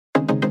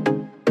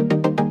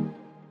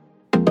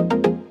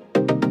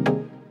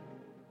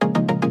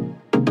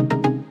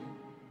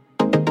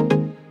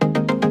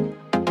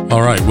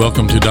All right,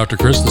 welcome to Dr.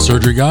 Chris, the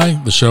Surgery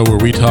Guy, the show where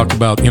we talk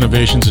about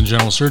innovations in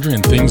general surgery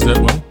and things that,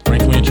 well,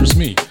 frankly, interest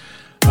me.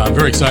 I'm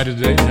very excited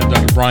today to have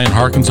Dr. Brian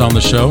Harkins on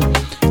the show.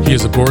 He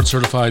is a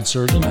board-certified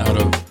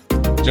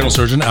general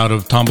surgeon out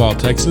of Tomball,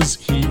 Texas.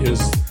 He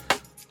is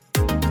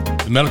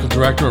the medical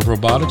director of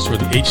robotics for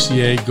the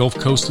HCA Gulf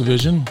Coast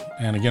Division,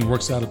 and again,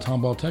 works out of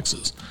Tomball,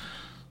 Texas.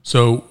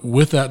 So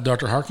with that,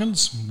 Dr.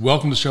 Harkins,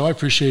 welcome to the show. I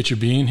appreciate you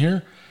being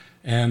here,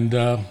 and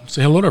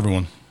say hello to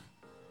everyone.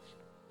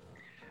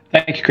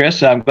 Thank you,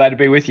 Chris. I'm glad to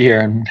be with you here,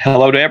 and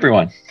hello to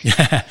everyone.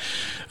 Yeah.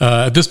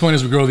 At this point,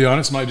 as we grow the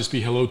audience, it might just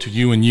be hello to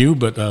you and you,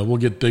 but we'll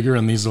get bigger,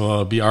 and these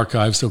will be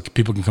archived so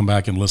people can come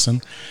back and listen.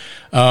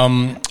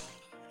 Kind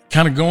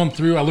of going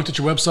through, I looked at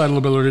your website a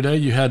little bit earlier today.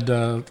 You had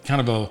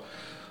kind of a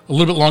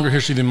little bit longer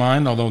history than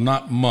mine, although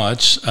not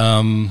much.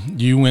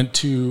 You went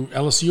to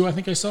LSU, I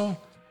think I saw,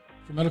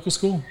 for medical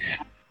school.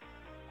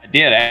 I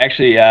did. I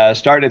actually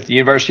started at the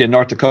University of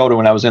North Dakota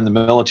when I was in the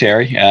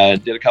military.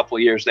 Did a couple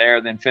of years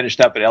there, then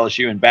finished up at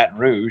LSU in Baton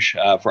Rouge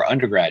for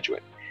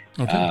undergraduate.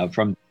 Okay. Got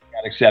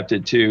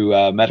accepted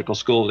to medical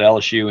school at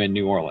LSU in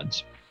New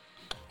Orleans.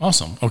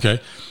 Awesome. Okay.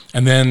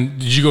 And then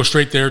did you go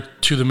straight there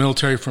to the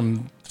military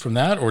from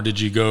that, or did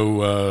you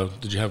go?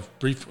 Did you have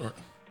brief? Or?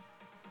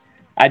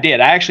 I did.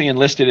 I actually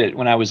enlisted it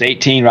when I was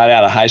 18, right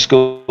out of high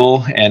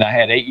school, and I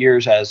had 8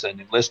 years as an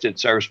enlisted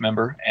service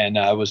member, and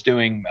I was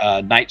doing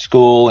night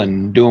school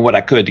and doing what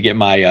I could to get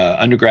my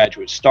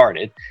undergraduate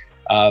started.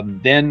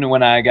 Then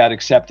when I got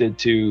accepted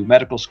to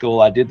medical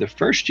school, I did the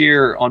first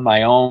year on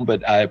my own,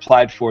 but I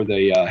applied for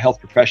the health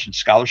profession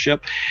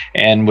scholarship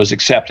and was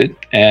accepted,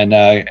 and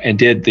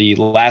did the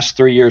last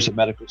 3 years of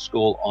medical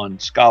school on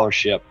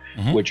scholarship,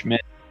 which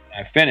meant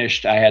I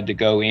finished, I had to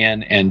go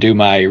in and do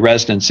my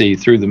residency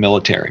through the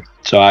military.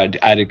 So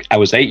I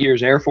was 8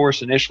 years Air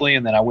Force initially,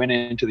 and then I went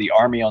into the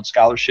Army on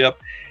scholarship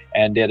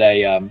and did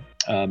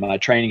my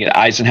training at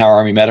Eisenhower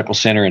Army Medical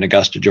Center in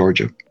Augusta,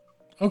 Georgia.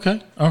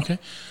 Okay.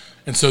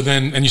 And so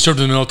then, and you served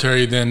in the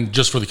military then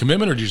just for the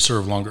commitment, or did you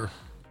serve longer?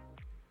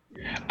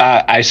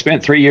 I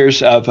spent 3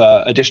 years of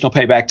additional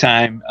payback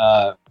time,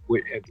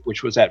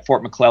 which was at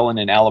Fort McClellan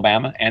in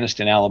Alabama,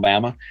 Anniston,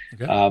 Alabama.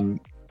 Okay.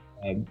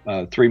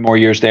 3 more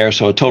years there.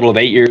 So a total of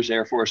 8 years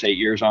Air Force, 8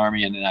 years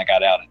Army, and then I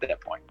got out at that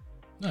point.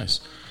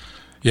 Nice.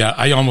 Yeah,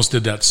 I almost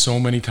did that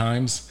so many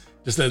times.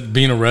 Just that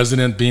being a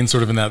resident, being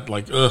sort of in that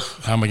like,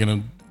 how am I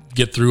going to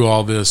get through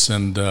all this?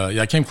 And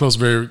I came close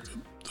a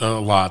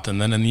lot.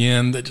 And then in the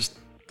end, I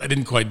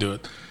didn't quite do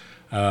it.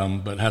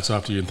 But hats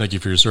off to you, and thank you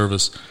for your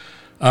service.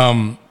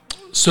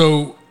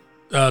 So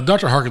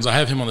Dr. Harkins, I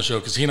have him on the show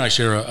because he and I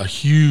share a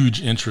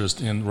huge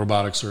interest in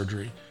robotic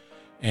surgery.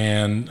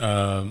 And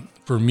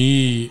for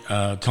me,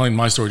 telling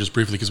my story just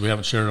briefly because we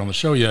haven't shared it on the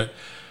show yet,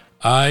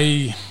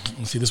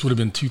 this would have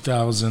been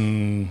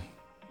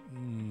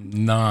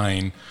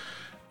 2009.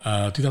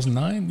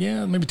 2009?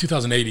 Yeah, maybe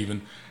 2008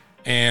 even.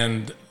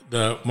 And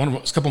a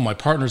couple of my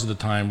partners at the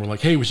time were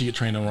like, hey, we should get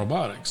trained on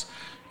robotics.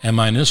 And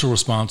my initial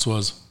response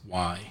was,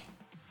 why?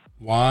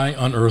 Why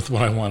on earth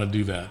would I want to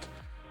do that?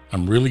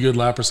 I'm really good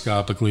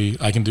laparoscopically.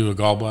 I can do a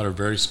gallbladder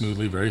very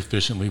smoothly, very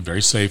efficiently,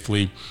 very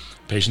safely.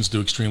 Patients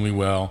do extremely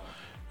well.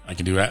 I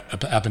can do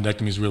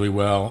appendectomies really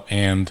well.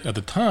 And at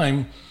the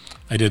time,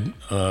 I did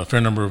a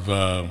fair number of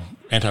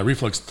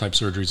anti-reflux type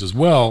surgeries as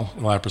well,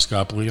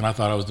 laparoscopically, and I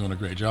thought I was doing a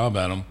great job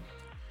at them.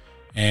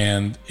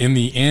 And in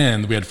the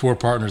end, we had 4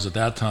 partners at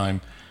that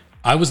time.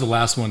 I was the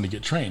last one to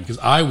get trained because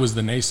I was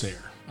the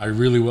naysayer. I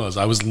really was.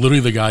 I was literally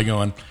the guy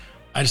going,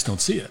 I just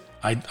don't see it.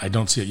 I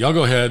don't see it. Y'all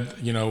go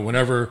ahead,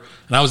 whenever.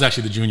 And I was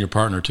actually the junior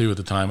partner too at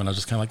the time. And I was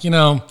just kind of like,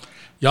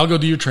 y'all go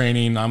do your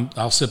training.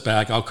 I'll sit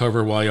back. I'll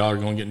cover while y'all are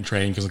going getting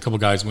trained because a couple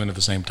guys went at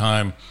the same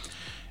time.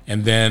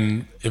 And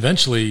then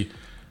eventually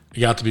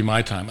it got to be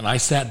my time. And I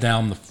sat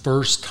down the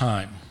first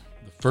time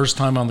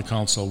on the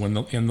console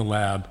in the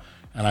lab,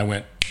 and I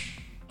went,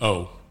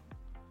 oh,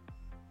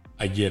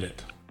 I get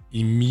it.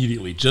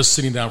 Immediately, just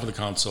sitting down for the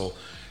console.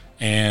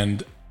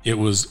 And it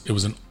was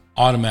an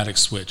automatic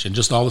switch, and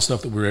just all the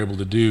stuff that we were able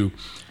to do.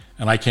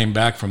 And I came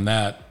back from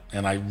that,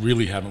 and I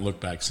really haven't looked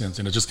back since.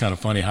 And it's just kind of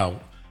funny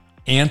how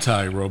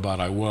anti-robot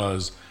I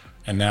was,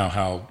 and now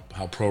how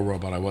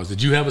pro-robot I was.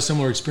 Did you have a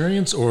similar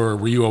experience, or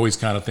were you always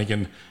kind of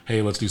thinking,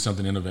 hey, let's do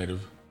something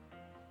innovative?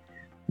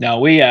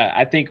 No,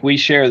 I think we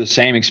share the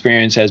same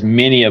experience as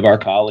many of our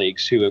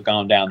colleagues who have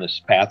gone down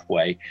this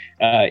pathway.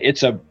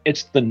 It's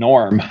the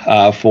norm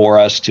for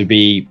us to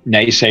be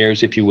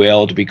naysayers, if you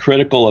will, to be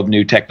critical of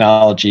new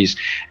technologies.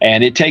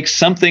 And it takes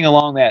something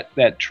along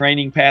that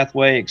training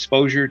pathway,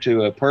 exposure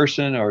to a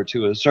person or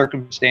to a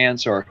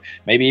circumstance, or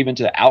maybe even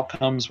to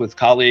outcomes with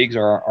colleagues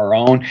or our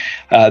own,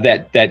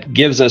 that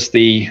gives us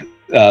the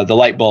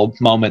light bulb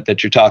moment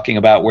that you're talking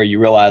about, where you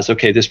realize,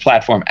 okay, this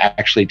platform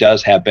actually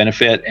does have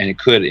benefit and it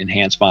could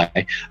enhance my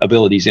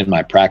abilities in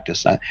my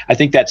practice. I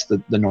think that's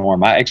the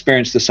norm. I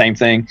experienced the same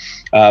thing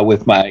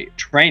with my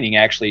training,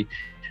 actually.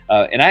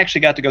 And I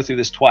actually got to go through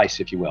this twice,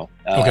 if you will.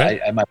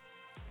 Okay. My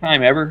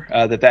time ever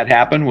that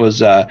happened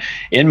was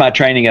in my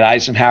training at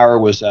Eisenhower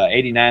was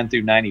 89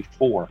 through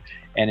 94.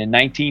 And in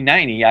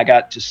 1990, I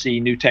got to see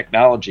new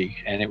technology,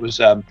 and it was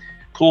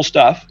cool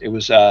stuff. It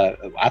was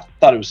I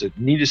thought it was the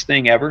neatest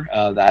thing ever.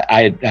 That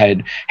I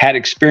had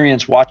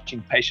experience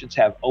watching patients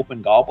have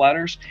open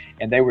gallbladders,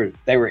 and they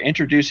were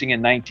introducing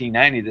in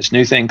 1990 this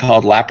new thing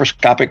called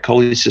laparoscopic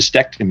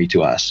cholecystectomy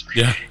to us.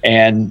 Yeah.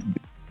 And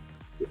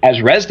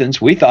as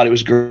residents, we thought it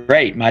was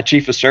great. My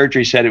chief of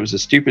surgery said it was the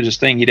stupidest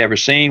thing he'd ever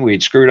seen. We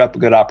had screwed up a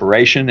good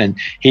operation, and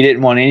he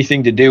didn't want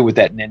anything to do with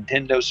that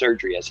Nintendo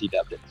surgery, as he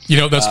dubbed it. You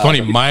know, that's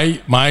funny.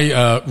 My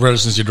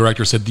residency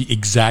director said the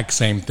exact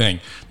same thing.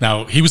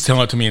 Now, he was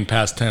telling it to me in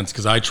past tense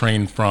because I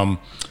trained from,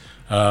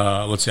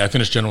 I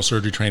finished general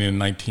surgery training in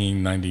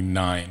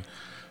 1999.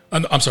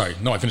 I'm sorry,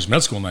 no, I finished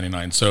med school in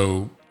 99.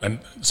 So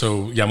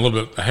yeah, I'm a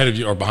little bit ahead of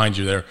you or behind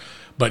you there.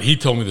 But he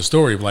told me the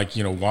story of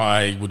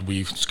why would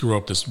we screw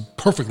up this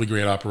perfectly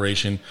great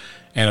operation?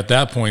 And at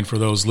that point, for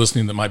those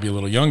listening that might be a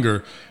little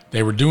younger,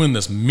 they were doing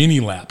this mini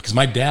lap because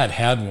my dad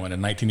had one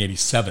in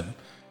 1987.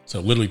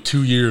 So literally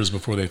 2 years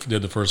before they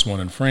did the first one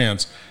in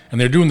France.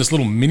 And they're doing this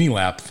little mini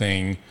lap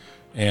thing.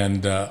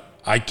 And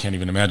I can't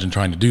even imagine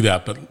trying to do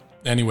that. But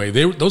anyway,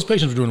 those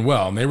patients were doing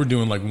well. And they were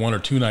doing 1 or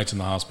 2 nights in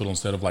the hospital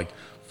instead of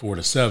 4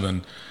 to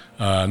 7.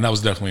 And that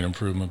was definitely an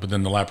improvement. But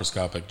then the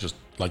laparoscopic, just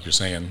like you're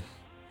saying.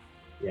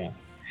 Yeah.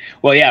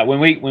 Well, yeah,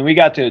 when we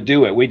got to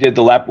do it, we did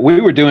the lap.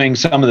 We were doing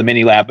some of the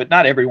mini lap, but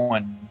not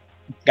everyone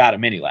got a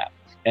mini lap.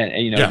 And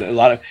a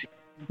lot of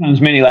times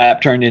mini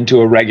lap turned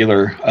into a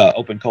regular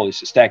open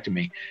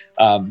cholecystectomy.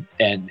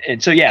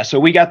 So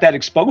we got that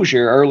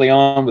exposure early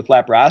on with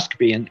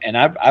laparoscopy, and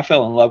I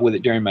fell in love with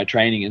it during my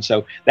training. And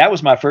so that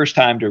was my first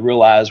time to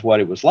realize what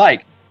it was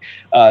like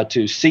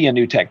to see a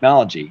new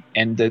technology.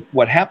 And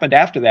what happened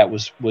after that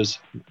was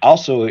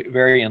also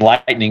very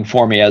enlightening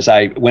for me as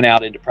I went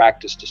out into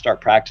practice to start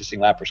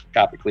practicing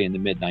laparoscopically in the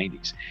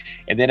mid-90s.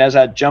 And then as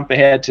I jump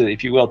ahead to,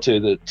 if you will, to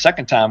the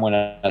second time when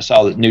I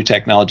saw the new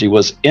technology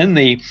was in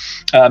the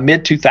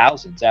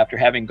mid-2000s. After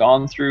having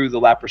gone through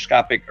the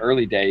laparoscopic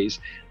early days,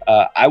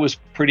 I was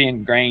pretty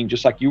ingrained,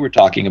 just like you were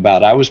talking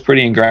about. I was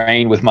pretty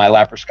ingrained with my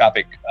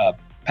laparoscopic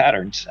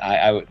patterns.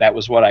 That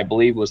was what I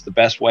believe was the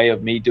best way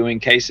of me doing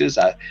cases.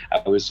 I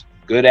was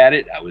good at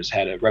it. I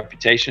had a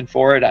reputation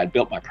for it. I'd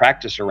built my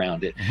practice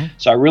around it. Mm-hmm.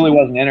 So I really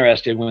wasn't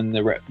interested when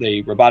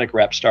the robotic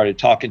reps started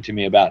talking to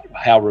me about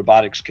how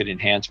robotics could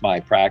enhance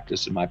my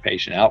practice and my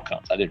patient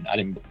outcomes. I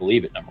didn't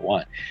believe it, number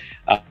one.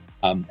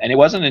 And it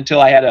wasn't until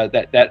I had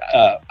that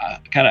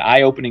kind of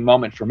eye-opening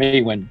moment for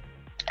me when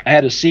I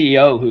had a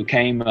CEO who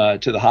came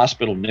to the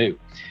hospital new.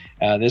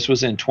 This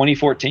was in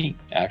 2014,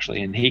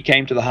 actually, and he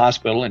came to the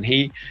hospital, and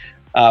he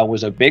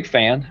was a big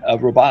fan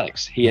of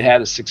robotics. He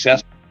had a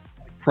successful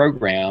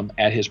program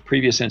at his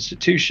previous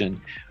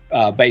institution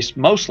based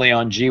mostly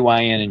on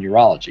GYN and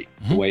urology,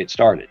 the way it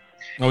started.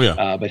 Oh,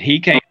 yeah. But he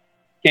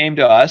came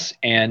to us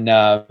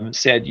and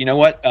said, you know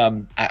what,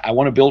 I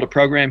want to build a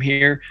program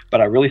here, but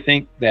I really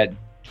think that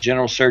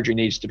general surgery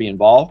needs to be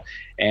involved.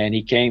 And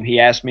he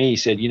asked me, he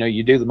said,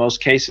 you do the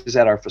most cases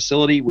at our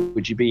facility.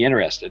 Would you be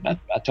interested? And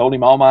I told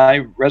him all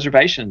my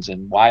reservations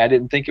and why I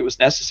didn't think it was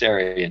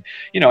necessary. And,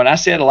 and I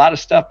said a lot of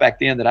stuff back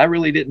then that I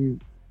really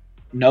didn't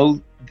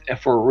know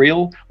for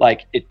real.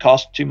 Like, it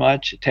costs too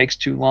much. It takes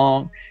too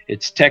long.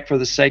 It's tech for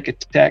the sake of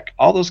tech.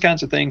 All those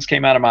kinds of things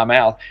came out of my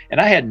mouth. And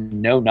I had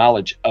no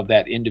knowledge of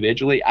that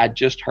individually. I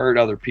just heard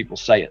other people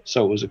say it.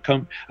 So it was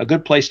a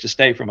good place to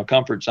stay from a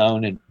comfort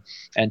zone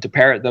and to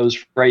parrot those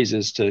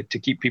phrases to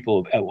keep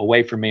people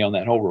away from me on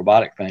that whole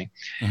robotic thing.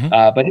 Mm-hmm.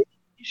 But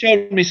he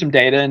showed me some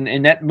data,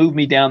 and that moved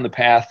me down the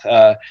path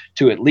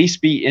to at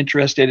least be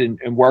interested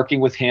in working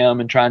with him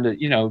and trying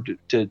to,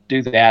 to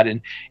do that.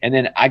 And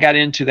then I got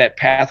into that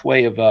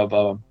pathway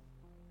of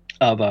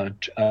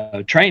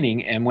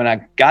training. And when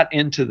I got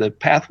into the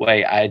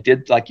pathway, I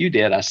did like you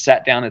did. I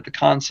sat down at the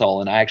console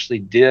and I actually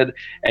did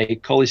a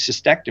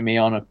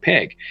cholecystectomy on a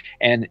pig,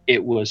 and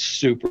it was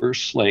super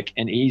slick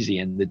and easy.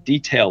 And the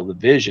detail, the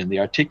vision, the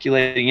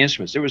articulating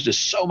instruments, there was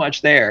just so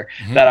much there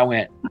that I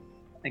went,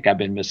 I think I've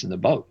been missing the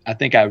boat. I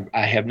think I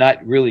have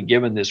not really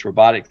given this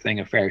robotic thing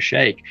a fair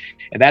shake.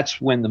 And that's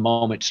when the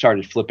moment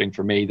started flipping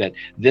for me, that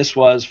this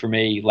was, for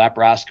me,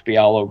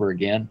 laparoscopy all over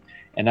again.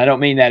 And I don't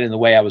mean that in the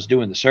way I was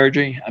doing the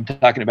surgery. I'm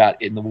talking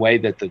about in the way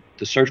that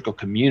the surgical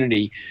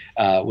community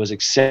was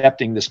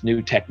accepting this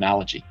new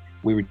technology.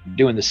 We were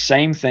doing the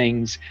same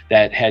things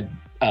that had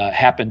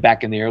happened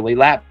back in the early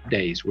lap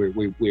days, where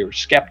we were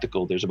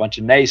skeptical. There's a bunch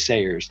of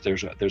naysayers.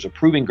 There's a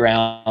proving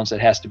grounds that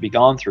has to be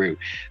gone through.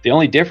 The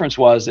only difference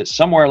was that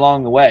somewhere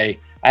along the way,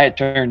 I had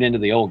turned into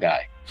the old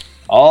guy.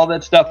 All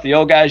that stuff the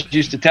old guys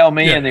used to tell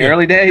me in the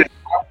early days,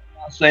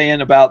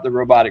 saying about the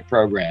robotic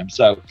program.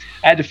 So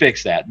I had to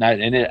fix that.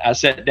 And I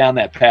set down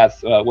that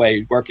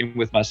pathway working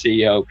with my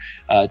CEO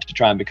to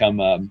try and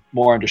become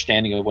more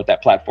understanding of what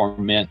that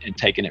platform meant and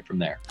taking it from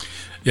there.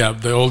 Yeah,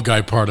 the old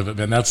guy part of it,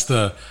 man. That's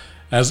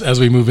as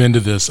we move into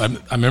this, I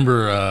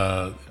remember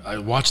I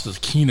watched the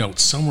keynote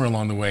somewhere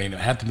along the way, and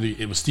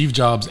it was Steve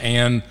Jobs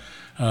and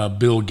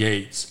Bill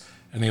Gates.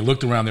 And they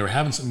looked around, they were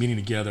having some meeting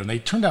together, and they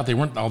turned out they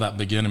weren't all that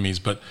big enemies,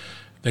 but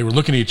they were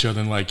looking at each other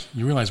and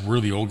you realize we're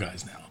the old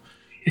guys now.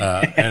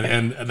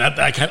 And that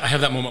I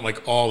have that moment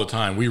like all the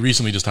time. We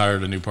recently just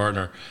hired a new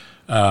partner,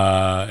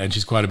 and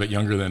she's quite a bit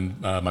younger than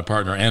my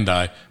partner and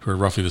I, who are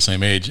roughly the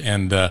same age.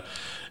 And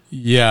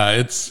yeah,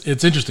 it's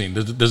interesting.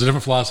 There's a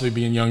different philosophy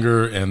being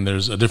younger, and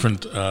there's a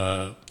different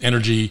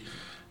energy.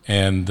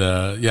 And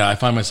yeah, I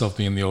find myself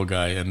being the old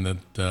guy, and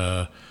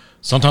that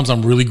sometimes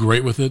I'm really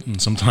great with it,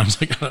 and sometimes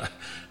I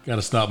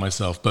gotta stop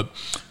myself. But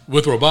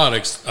with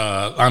robotics,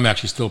 I'm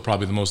actually still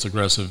probably the most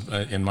aggressive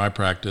in my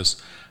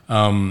practice.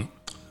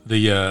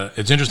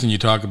 It's interesting you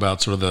talk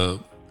about sort of the,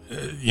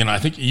 I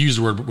think you used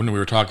the word when we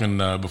were talking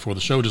before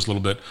the show just a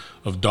little bit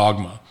of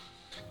dogma.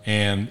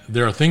 And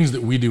there are things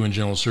that we do in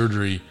general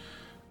surgery,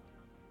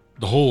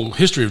 the whole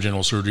history of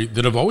general surgery,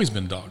 that have always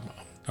been dogma.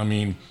 I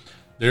mean,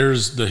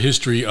 there's the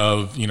history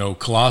of,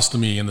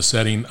 colostomy in the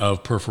setting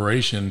of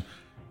perforation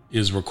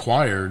is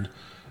required.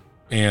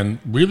 And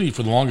really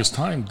for the longest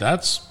time,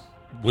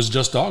 was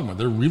just dogma.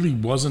 There really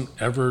wasn't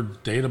ever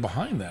data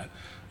behind that.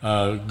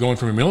 Going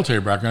from a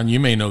military background, you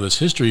may know this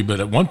history, but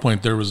at one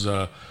point there was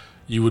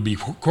you would be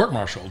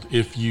court-martialed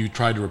if you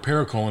tried to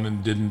repair a colon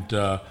and didn't do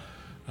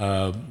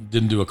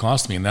a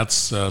colostomy, and that's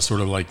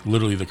sort of like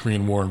literally the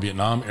Korean War and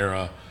Vietnam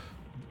era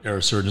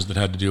surgeons that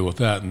had to deal with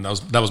that, and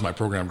that was my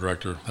program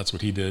director. That's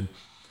what he did.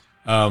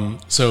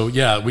 So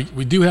yeah,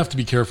 we do have to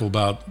be careful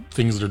about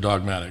things that are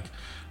dogmatic,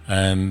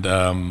 and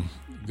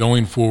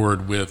going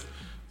forward with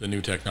the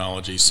new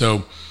technology.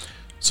 So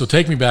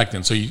take me back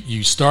then. So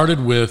you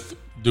started with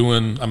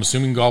doing, I'm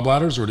assuming,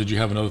 gallbladders, or did you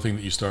have another thing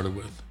that you started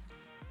with?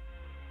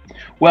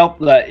 Well,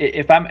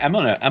 if I'm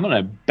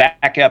gonna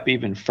back up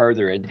even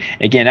further, and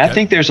again, I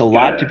think there's a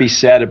lot to be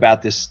said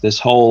about this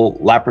whole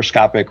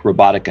laparoscopic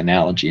robotic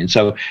analogy. And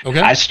so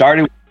I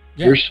started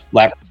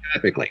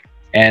laparoscopically,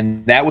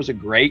 and that was a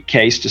great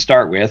case to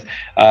start with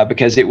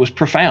because it was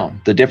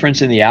profound, the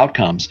difference in the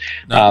outcomes.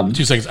 Now,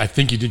 2 seconds. I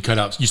think you did cut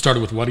out. You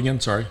started with what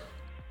again? Sorry.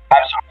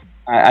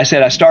 I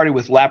said I started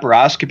with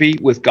laparoscopy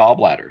with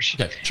gallbladders.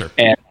 Okay, sure.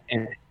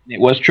 And it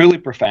was truly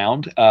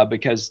profound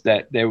because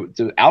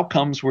the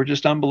outcomes were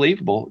just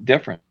unbelievable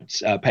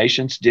difference.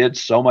 Patients did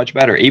so much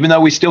better, even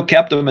though we still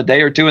kept them a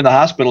day or two in the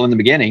hospital in the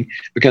beginning,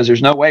 because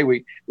there's no way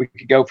we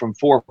could go from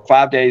 4 or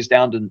 5 days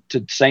down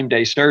to same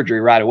day surgery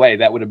right away.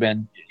 That would have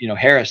been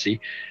heresy.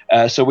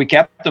 So we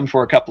kept them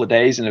for a couple of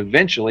days, and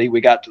eventually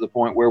we got to the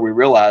point where we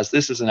realized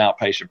this is an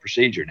outpatient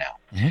procedure now.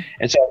 Mm-hmm.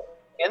 And so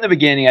in the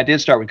beginning, I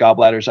did start with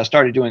gallbladders. I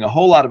started doing a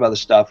whole lot of other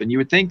stuff, and you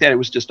would think that it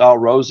was just all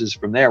roses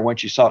from there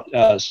once you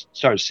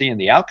started seeing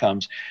the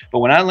outcomes.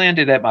 But when I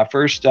landed at my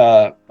first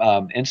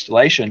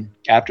installation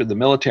after the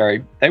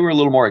military, they were a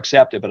little more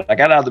accepted. But I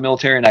got out of the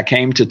military and I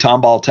came to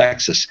Tomball,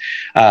 Texas.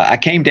 I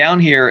came down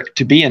here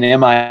to be an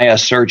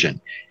MIS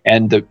surgeon.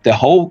 And the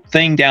whole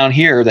thing down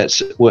here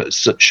what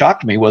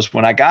shocked me was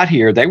when I got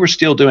here, they were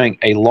still doing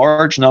a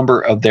large number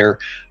of their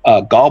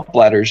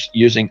gallbladders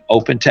using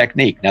open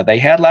technique. Now, they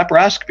had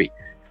laparoscopy,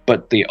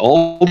 but the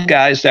old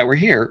guys that were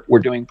here were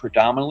doing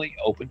predominantly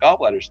open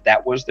gallbladders.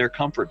 That was their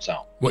comfort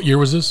zone. What year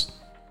was this?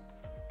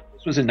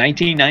 This was in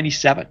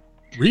 1997.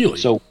 Really?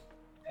 So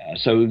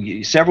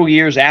several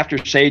years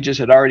after SAGES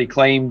had already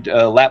claimed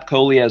lap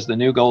chole as the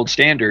new gold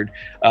standard,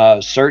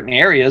 certain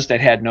areas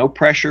that had no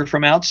pressure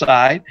from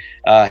outside,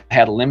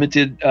 had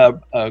limited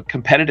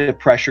competitive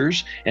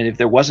pressures, and if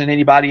there wasn't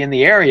anybody in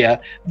the area,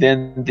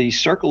 then the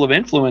circle of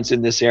influence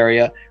in this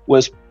area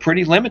was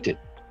pretty limited.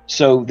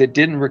 So they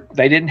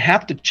didn't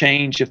have to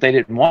change if they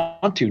didn't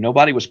want to.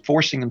 Nobody was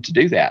forcing them to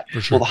do that.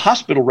 For sure. Well, the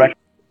hospital recognized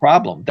the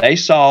problem. They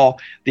saw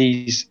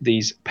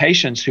these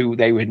patients who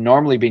they had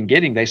normally been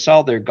getting, they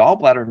saw their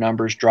gallbladder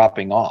numbers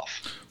dropping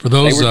off. For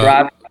those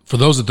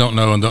that don't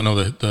know and don't know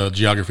the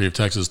geography of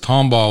Texas,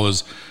 Tomball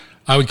is,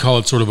 I would call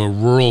it sort of a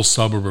rural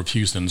suburb of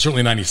Houston.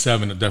 Certainly in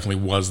 97, it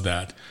definitely was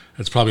that.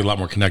 It's probably a lot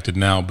more connected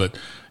now, but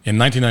in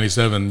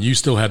 1997, you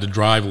still had to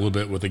drive a little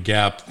bit with a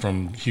gap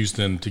from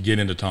Houston to get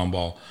into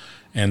Tomball.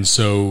 And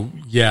so,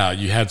 yeah,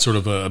 you had sort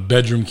of a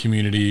bedroom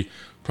community,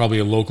 probably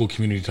a local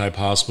community type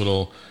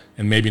hospital,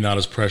 and maybe not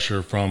as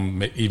pressure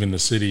from even the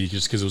city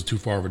just because it was too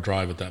far of a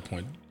drive at that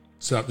point.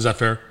 So, is that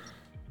fair?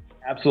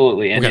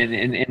 Absolutely. And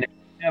in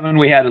 97,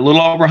 we had a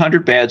little over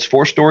 100 beds,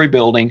 4-story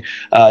building,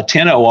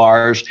 10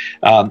 ORs.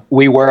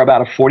 We were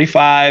about a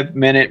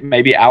 45-minute,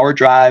 maybe hour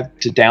drive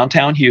to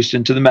downtown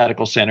Houston to the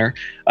medical center.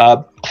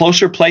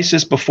 Closer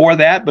places before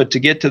that, but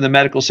to get to the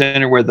medical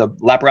center where the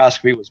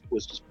laparoscopy was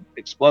just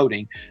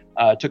exploding,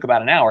 took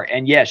about an hour.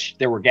 And yes,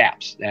 there were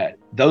gaps.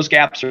 Those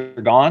gaps are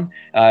gone.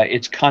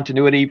 It's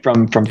continuity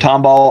from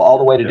Tomball all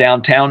the way to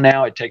downtown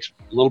now. It takes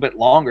a little bit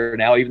longer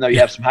now, even though you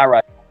have some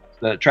high-rise,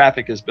 the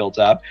traffic is built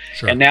up.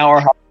 Sure. And now our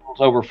hospital's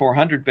over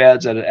 400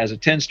 beds as a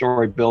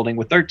 10-story building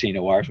with 13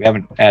 ORs. We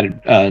haven't added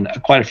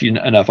quite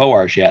enough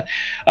ORs yet.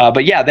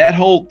 But yeah, that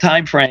whole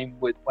time frame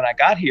when I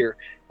got here,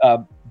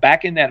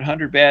 back in that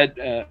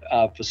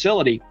 100-bed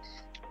facility,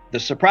 the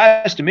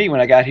surprise to me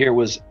when I got here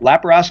was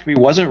laparoscopy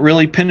wasn't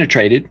really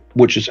penetrated,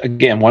 which is,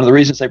 again, one of the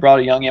reasons they brought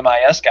a young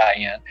MIS guy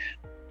in.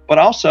 But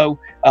also,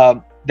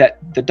 that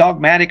the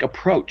dogmatic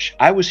approach.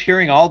 I was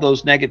hearing all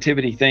those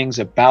negativity things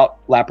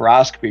about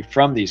laparoscopy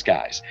from these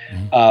guys.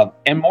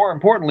 And more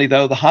importantly,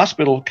 though, the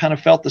hospital kind of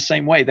felt the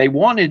same way. They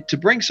wanted to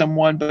bring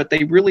someone, but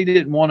they really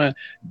didn't want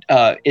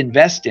to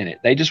invest in it.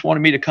 They just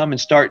wanted me to come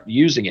and start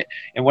using it.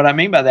 And what I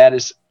mean by that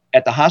is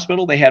at the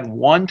hospital, they had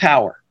one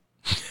tower.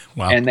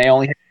 Wow. And they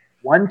only had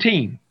one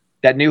team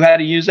that knew how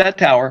to use that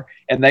tower,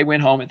 and they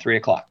went home at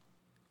 3:00.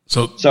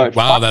 So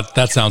wow,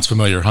 that sounds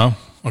familiar, huh?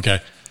 Okay.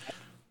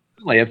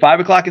 At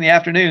 5:00 in the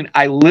afternoon,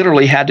 I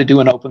literally had to do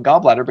an open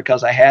gallbladder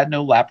because I had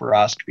no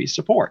laparoscopy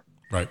support.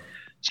 Right.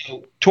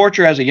 So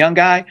torture as a young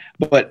guy,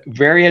 but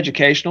very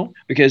educational,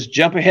 because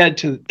jump ahead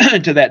to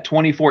to that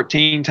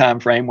 2014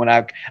 timeframe when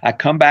I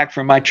come back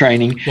from my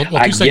training.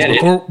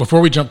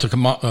 Before we jump to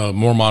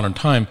more modern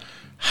time,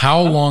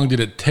 how long did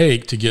it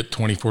take to get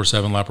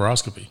 24/7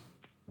 laparoscopy?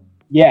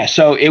 Yeah,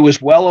 so it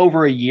was well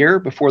over a year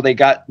before they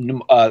got,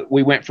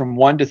 we went from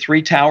 1 to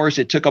 3 towers.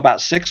 It took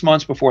about 6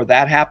 months before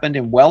that happened,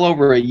 and well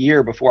over a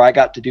year before I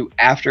got to do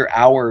after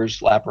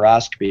hours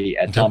laparoscopy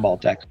at Tomball,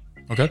 Texas.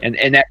 Okay.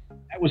 And that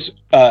was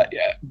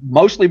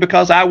mostly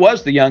because I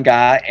was the young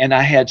guy, and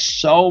I had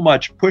so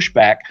much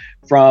pushback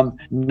from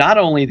not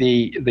only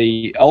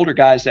the older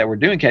guys that were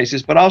doing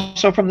cases, but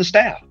also from the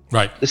staff.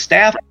 Right. The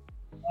staff,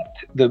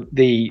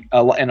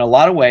 in a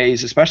lot of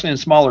ways, especially in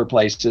smaller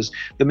places,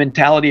 the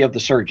mentality of the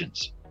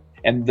surgeons,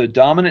 and the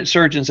dominant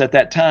surgeons at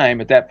that time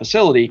at that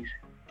facility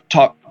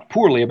talked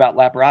poorly about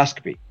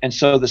laparoscopy, and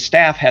so the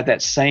staff had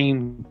that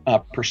same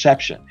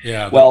perception.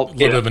 Yeah, a little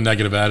bit of a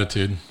negative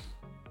attitude.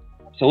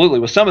 Absolutely.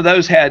 Well, some of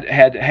those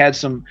had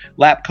some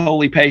lap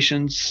chole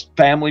patients,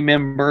 family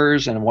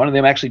members, and one of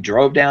them actually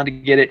drove down to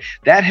get it.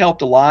 That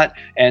helped a lot,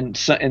 and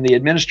the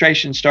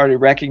administration started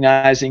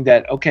recognizing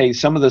that, okay,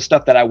 some of the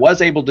stuff that I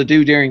was able to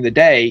do during the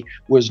day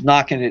was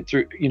knocking it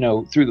through,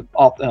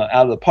 out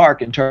of the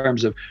park in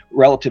terms of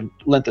relative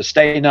length of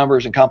stay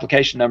numbers and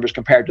complication numbers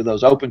compared to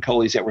those open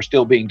choles that were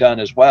still being done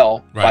as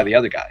well by the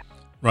other guy.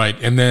 Right,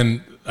 and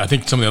then I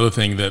think some of the other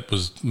thing that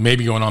was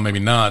maybe going on, maybe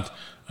not.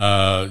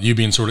 You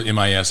being sort of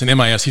MIS. And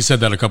MIS, he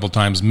said that a couple of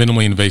times,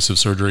 minimally invasive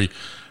surgery,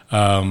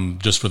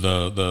 just for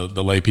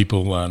the lay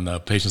people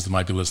and patients that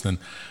might be listening.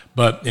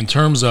 But in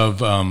terms of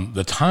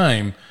the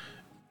time,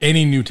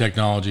 any new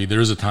technology,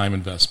 there is a time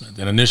investment.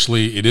 And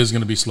initially, it is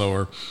going to be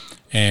slower.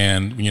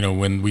 And,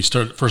 when we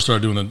first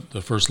started doing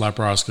the first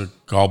laparoscopic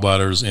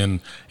gallbladders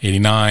in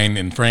 89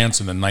 in France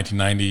and then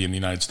 1990 in the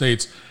United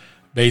States,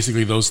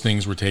 basically those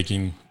things were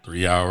taking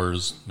 3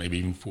 hours, maybe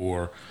even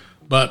 4.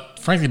 But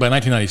frankly, by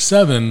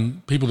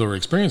 1997, people that were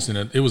experiencing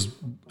it, it was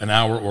an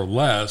hour or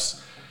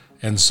less.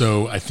 And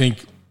so I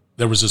think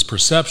there was this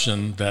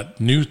perception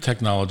that new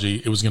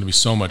technology, it was going to be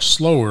so much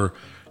slower.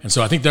 And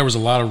so I think there was a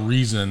lot of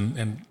reason,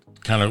 and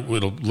kind of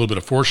with a little bit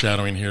of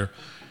foreshadowing here,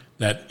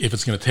 that if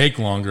it's going to take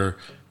longer,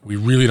 we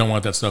really don't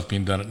want that stuff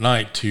being done at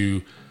night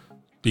to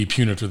be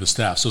punitive to the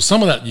staff. So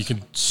some of that you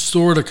can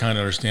sort of kind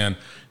of understand.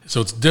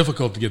 So it's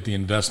difficult to get the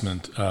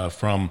investment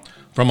from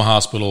a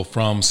hospital,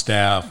 from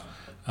staff,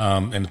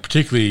 and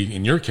particularly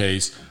in your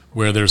case,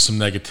 where there's some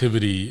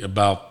negativity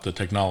about the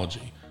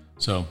technology.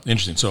 So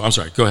interesting. So I'm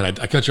sorry, go ahead.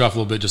 I cut you off a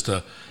little bit just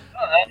to...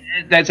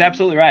 That's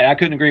absolutely right. I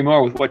couldn't agree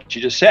more with what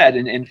you just said.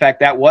 And in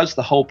fact, that was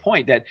the whole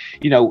point, that,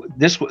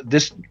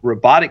 this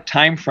robotic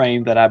time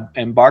frame that I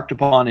embarked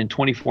upon in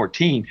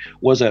 2014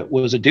 was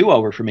a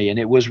do-over for me. And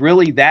it was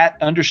really that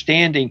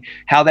understanding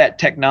how that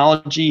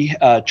technology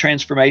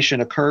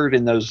transformation occurred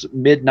in those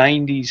mid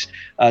 90s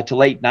to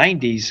late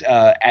 90s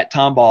at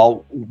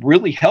Tomball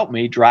really helped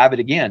me drive it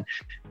again.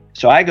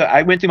 So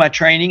I went through my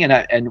training,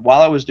 and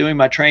while I was doing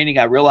my training,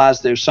 I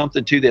realized there's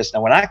something to this.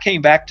 Now, when I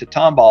came back to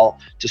Tomball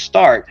to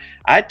start,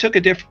 I took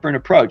a different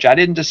approach. I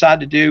didn't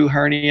decide to do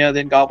hernia,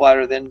 then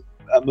gallbladder, then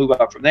move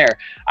up from there.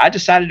 I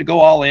decided to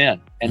go all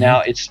in, and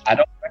now I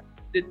don't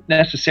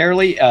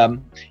necessarily,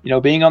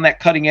 being on that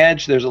cutting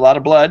edge, there's a lot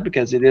of blood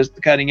because it is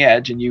the cutting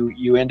edge, and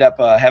you end up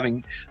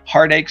having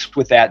heartaches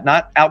with that,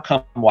 not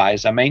outcome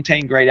wise. I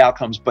maintain great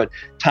outcomes, but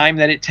time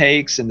that it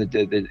takes, and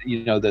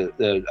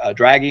the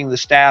dragging the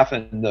staff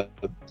and the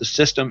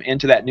system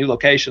into that new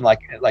location, like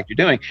you're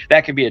doing,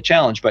 that can be a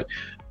challenge. But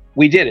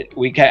we did it.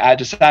 I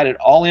decided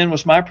all in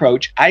was my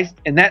approach.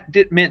 And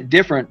that meant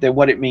different than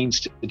what it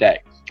means today.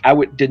 I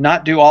did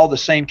not do all the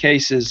same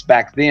cases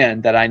back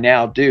then that I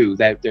now do.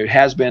 That there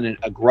has been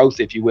a growth,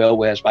 if you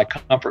will, as my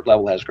comfort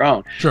level has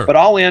grown. Sure. But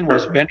all in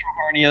was ventral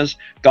hernias,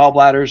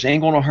 gallbladders,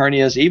 inguinal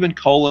hernias, even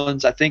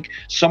colons. I think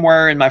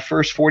somewhere in my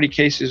first 40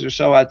 cases or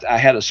so, I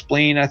had a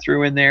spleen I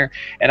threw in there,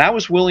 and I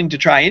was willing to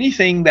try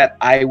anything that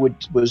I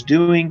was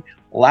doing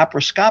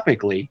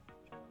laparoscopically.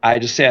 I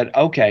just said,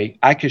 okay,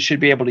 should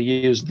be able to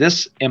use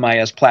this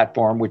MIS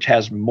platform, which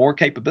has more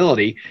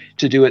capability,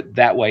 to do it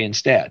that way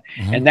instead.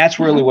 Mm-hmm. And that's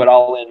really what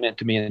All In meant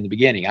to me in the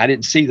beginning. I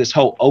didn't see this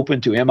whole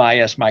open to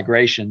MIS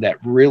migration that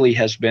really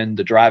has been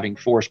the driving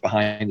force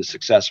behind the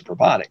success of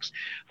robotics.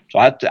 So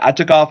I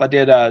took off. I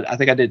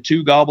think I did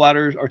 2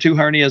 gallbladders or 2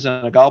 hernias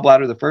and a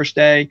gallbladder the first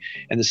day.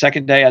 And the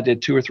second day I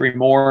did 2 or 3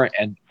 more.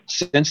 And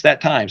since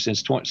that time,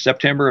 since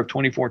September of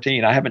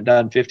 2014, I haven't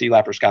done 50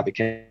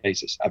 laparoscopic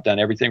cases. I've done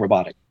everything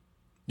robotic.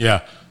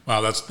 Yeah.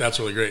 Wow. That's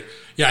really great.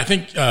 Yeah. I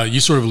think you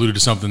sort of alluded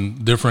to something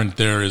different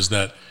there, is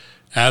that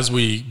as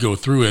we go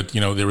through it,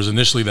 there was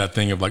initially that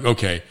thing of like,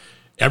 okay,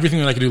 everything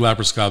that I can do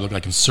laparoscopic, I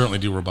can certainly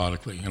do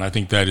robotically. And I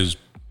think that is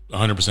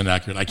 100%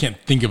 accurate. I can't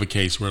think of a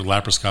case where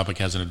laparoscopic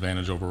has an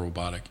advantage over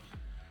robotic.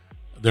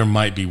 There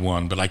might be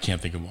one, but I can't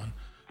think of one.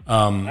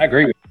 I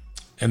agree with you.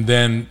 And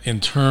then in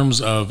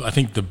terms of, I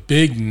think the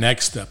big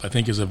next step, I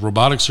think, is a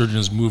robotic surgeon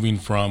is moving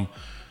from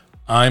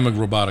I'm a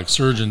robotic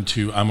surgeon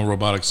to I'm a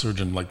robotic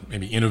surgeon, like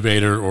maybe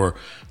innovator, or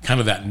kind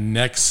of that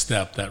next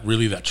step, that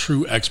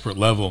true expert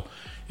level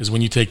is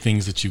when you take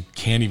things that you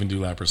can't even do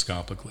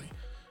laparoscopically.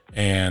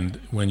 And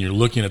when you're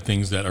looking at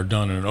things that are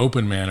done in an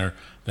open manner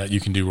that you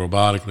can do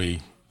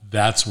robotically,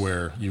 that's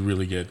where you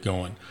really get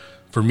going.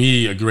 For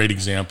me, a great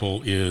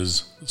example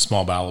is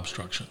small bowel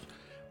obstruction.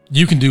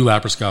 You can do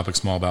laparoscopic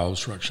small bowel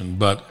obstruction,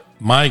 but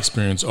my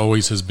experience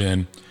always has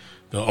been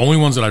the only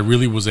ones that I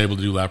really was able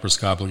to do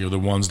laparoscopically are the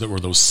ones that were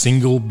those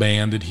single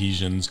band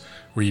adhesions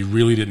where you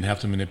really didn't have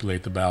to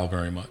manipulate the bowel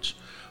very much.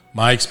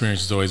 My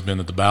experience has always been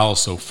that the bowel is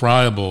so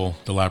friable,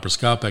 the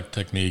laparoscopic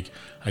technique,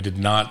 I did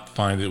not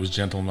find that it was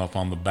gentle enough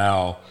on the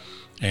bowel,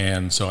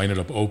 and so I ended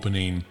up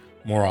opening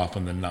more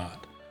often than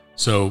not.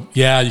 So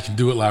yeah, you can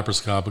do it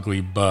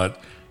laparoscopically,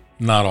 but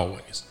not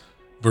always.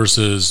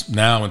 Versus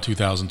now in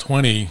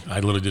 2020, I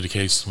literally did a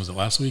case, was it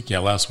last week? Yeah,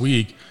 last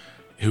week,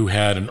 who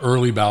had an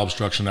early bowel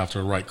obstruction after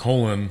a right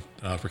colon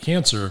for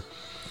cancer.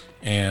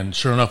 And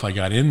sure enough, I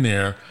got in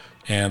there,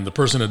 and the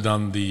person had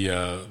done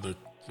the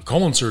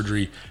colon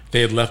surgery.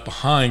 They had left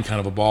behind kind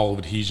of a ball of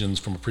adhesions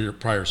from a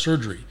prior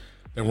surgery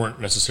that weren't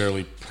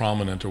necessarily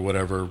prominent or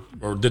whatever,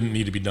 or didn't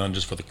need to be done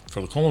just for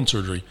the colon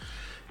surgery.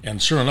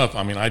 And sure enough,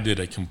 I did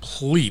a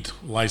complete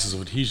lysis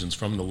of adhesions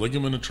from the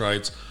ligament of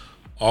Treitz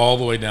all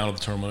the way down to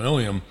the terminal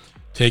ileum,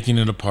 taking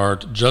it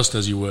apart just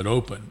as you would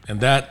open.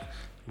 And that,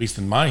 at least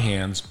in my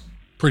hands,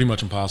 pretty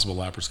much impossible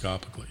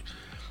laparoscopically.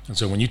 And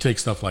so when you take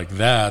stuff like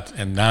that,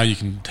 and now you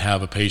can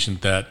have a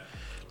patient that,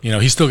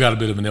 he still got a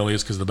bit of an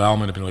ileus because of the bowel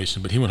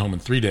manipulation, but he went home in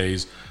 3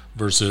 days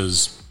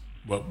versus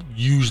what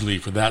usually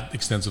for that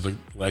extensive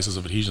lysis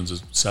of adhesions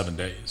is 7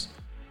 days.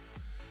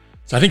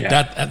 So I think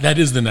that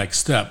is the next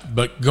step.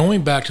 But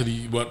going back to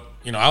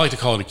I like to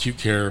call it acute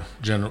care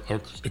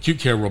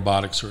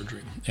robotic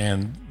surgery.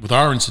 And with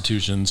our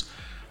institutions,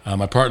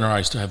 my partner and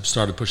I have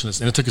started pushing this,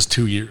 and it took us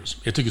 2 years.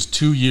 It took us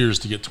 2 years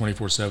to get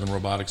 24/7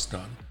 robotics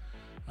done,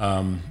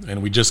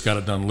 and we just got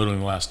it done literally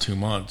in the last 2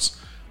 months,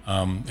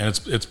 and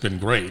it's been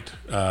great.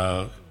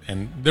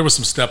 And there were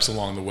some steps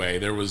along the way.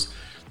 There was,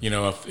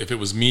 if it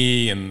was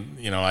me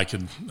and I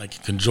could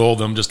cajole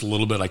them just a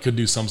little bit. I could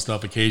do some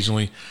stuff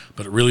occasionally,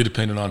 but it really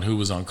depended on who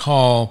was on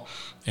call,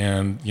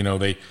 and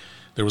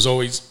there was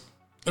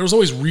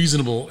always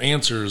reasonable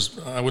answers.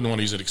 I wouldn't want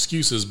to use it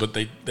excuses, but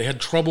they had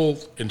trouble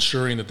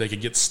ensuring that they could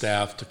get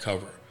staff to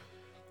cover.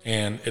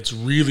 And it's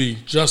really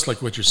just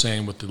like what you're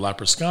saying with the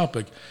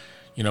laparoscopic.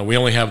 We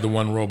only have the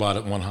one robot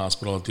at one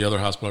hospital. At the other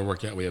hospital I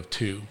work at, we have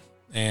two.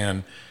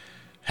 And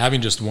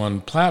having just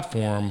one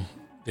platform,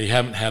 they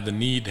haven't had the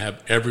need to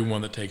have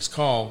everyone that takes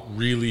call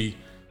really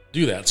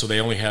do that. So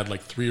they only had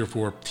like 3 or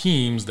 4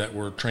 teams that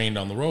were trained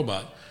on the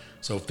robot.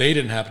 So if they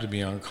didn't happen to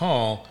be on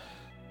call,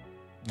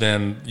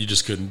 then you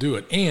just couldn't do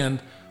it. And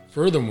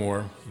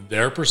furthermore,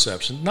 their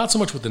perception, not so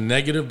much with the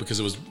negative,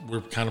 because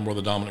we're kind of more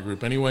the dominant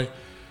group anyway.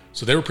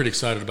 So they were pretty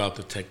excited about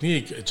the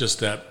technique. It's just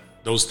that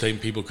those same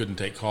people couldn't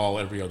take call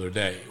every other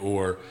day,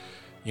 or,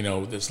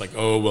 it's like,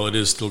 oh, well, it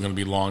is still going to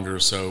be longer.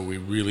 So we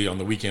really, on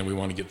the weekend, we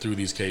want to get through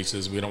these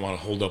cases. We don't want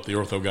to hold up the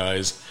ortho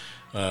guys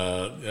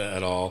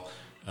at all.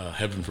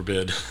 Heaven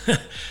forbid.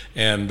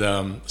 And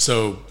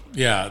so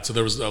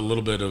there was a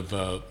little bit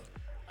of,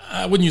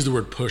 I wouldn't use the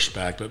word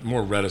pushback, but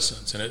more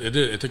reticence. And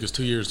it took us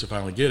 2 years to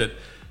finally get it.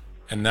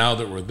 And now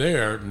that we're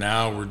there,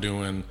 now we're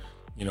doing,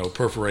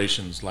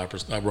 perforations,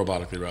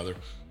 robotically rather.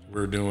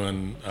 We're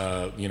doing,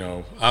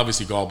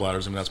 obviously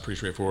gallbladders. That's pretty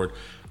straightforward.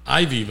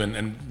 I've even,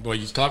 and boy,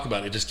 you talk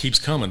about it, it just keeps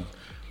coming.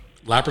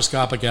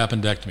 Laparoscopic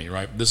appendectomy,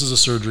 right? This is a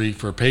surgery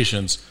for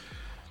patients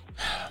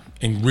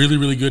in really,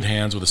 really good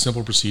hands with a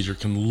simple procedure,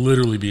 can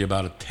literally be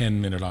about a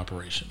 10-minute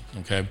operation,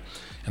 okay?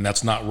 And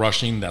that's not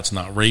rushing, that's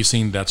not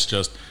racing, that's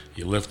just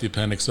you lift the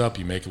appendix up,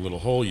 you make a little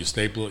hole, you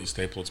staple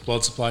its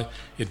blood supply.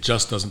 It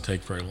just doesn't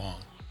take very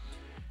long.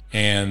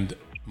 And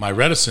my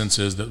reticence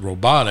is that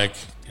robotic,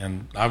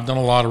 and I've done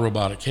a lot of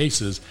robotic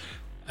cases,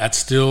 that's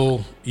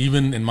still,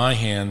 even in my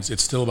hands,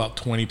 it's still about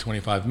 20,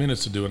 25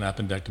 minutes to do an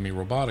appendectomy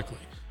robotically.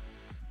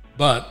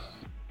 But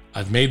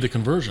I've made the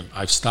conversion.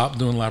 I've stopped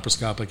doing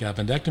laparoscopic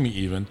appendectomy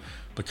even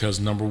because,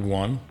 number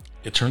one,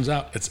 it turns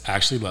out it's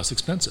actually less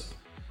expensive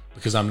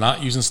because I'm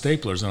not using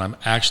staplers and I'm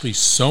actually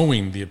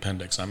sewing the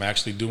appendix. I'm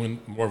actually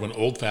doing more of an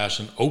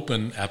old-fashioned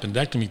open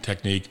appendectomy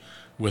technique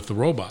with the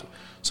robot.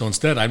 So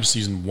instead, I'm just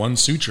using one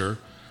suture,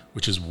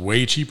 which is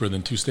way cheaper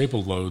than 2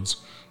 staple loads,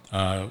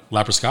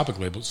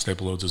 laparoscopic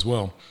staple loads as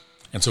well.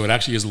 And so it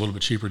actually is a little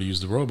bit cheaper to use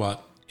the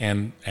robot.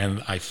 And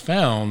I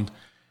found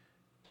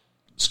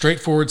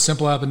Straightforward,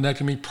 simple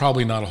appendectomy,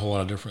 probably not a whole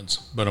lot of difference.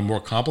 But a more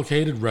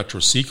complicated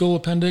retrocecal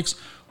appendix,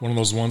 one of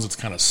those ones that's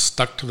kind of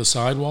stuck to the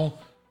sidewall,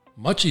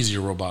 much easier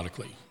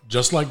robotically.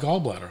 Just like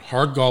gallbladder.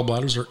 Hard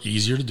gallbladders are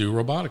easier to do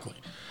robotically.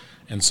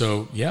 And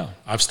so, yeah,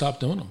 I've stopped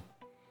doing them.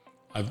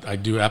 I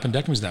do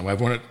appendectomies now.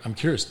 I'm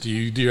curious, do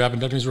you do your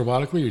appendectomies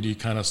robotically, or do you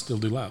kind of still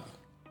do lap?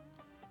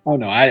 Oh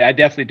no, I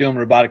definitely do them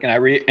robotic, and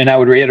I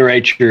would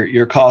reiterate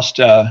your cost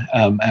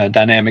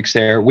dynamics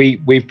there.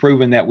 We've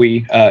proven that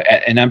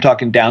and I'm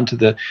talking down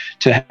to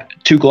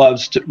 2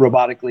 gloves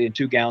robotically and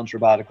 2 gowns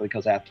robotically,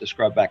 because I have to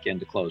scrub back in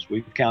to close.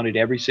 We've counted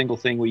every single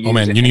thing we use. Oh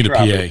man, you need a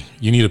PA.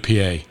 You need a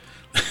PA.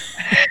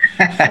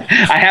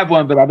 I have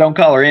one, but I don't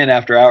call her in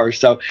after hours.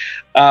 So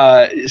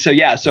it's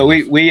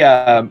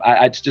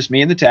just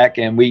me and the tech,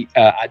 and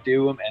I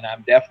do them, and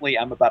I'm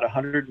about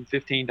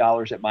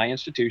 $115 at my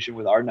institution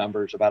with our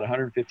numbers, about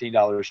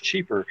 $115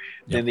 cheaper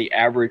than the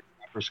average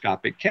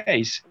laparoscopic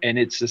case, and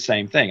it's the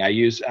same thing. I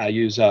use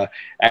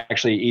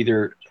actually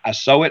either I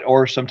sew it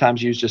or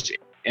sometimes use just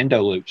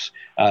endo loops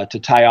to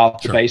tie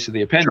off the base of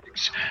the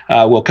appendix.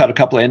 We'll cut a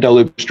couple of endo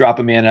loops, drop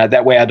them in.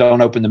 That way I don't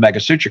open the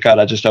mega suture cut.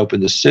 I just open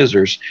the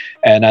scissors,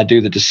 and I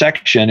do the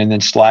dissection and then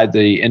slide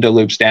the endo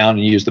loops down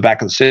and use the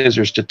back of the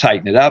scissors to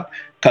tighten it up,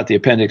 cut the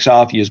appendix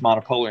off, use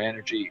monopolar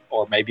energy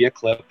or maybe a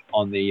clip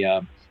on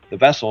the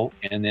vessel,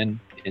 and then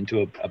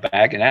into a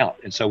bag and out.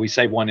 And so we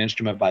save one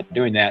instrument by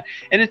doing that.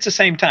 And it's the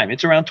same time.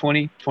 It's around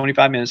 20,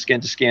 25 minutes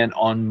skin to skin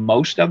on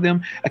most of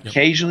them.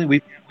 Occasionally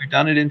we've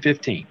done it in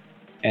 15.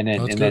 And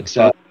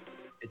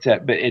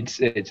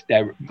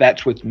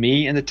that's with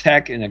me and the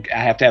tech, and I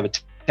have to have a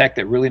tech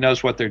that really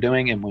knows what they're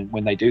doing. And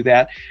when they do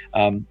that,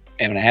 and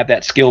when I have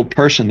that skilled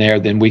person there,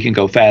 then we can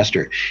go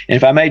faster. And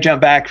if I may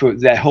jump back to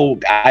that whole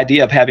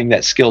idea of having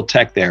that skilled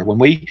tech there, when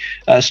we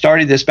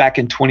started this back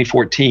in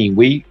 2014,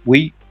 we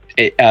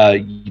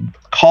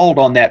called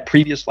on that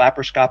previous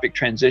laparoscopic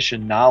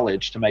transition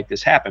knowledge to make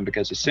this happen,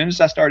 because as soon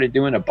as I started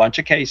doing a bunch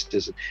of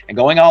cases and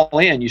going all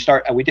in,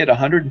 we did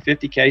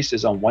 150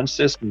 cases on one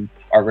system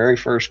our very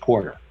first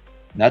quarter.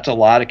 And that's a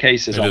lot of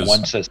cases on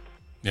one system.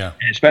 Yeah.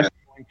 And especially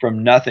going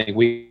from nothing.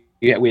 We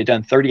had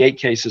done 38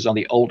 cases on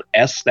the old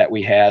S that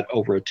we had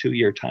over a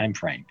 2-year time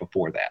frame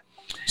before that.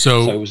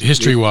 So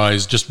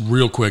history-wise, just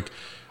real quick,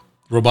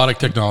 robotic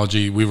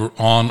technology, we were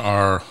on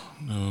our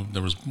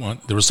there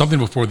was something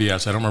before the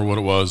S. I don't remember what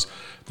it was.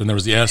 Then there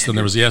was the S. Then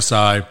there was the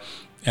SI.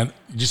 And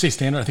did you say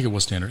standard? I think it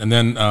was standard. And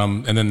then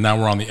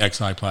now we're on the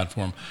XI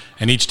platform.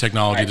 And each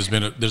technology,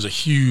 there's a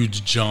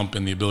huge jump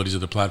in the abilities of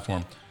the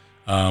platform.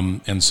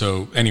 And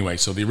so anyway,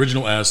 so the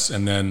original S,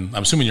 and then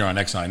I'm assuming you're on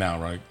XI now,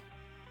 right?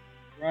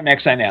 We're on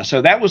XI now.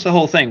 So that was the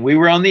whole thing. We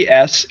were on the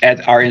S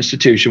at our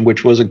institution,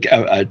 which was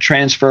a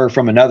transfer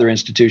from another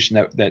institution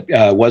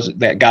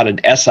that got an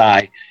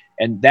SI.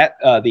 And that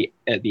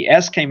the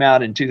S came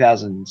out in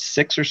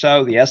 2006 or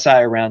so, the SI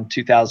around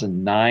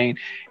 2009.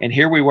 And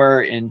here we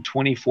were in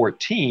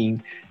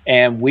 2014,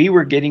 and we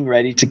were getting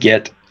ready to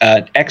get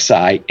an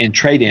XI in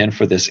trade-in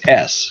for this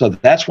S. So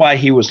that's why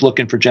he was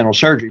looking for general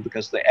surgery,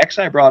 because the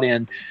XI brought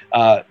in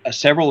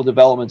several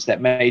developments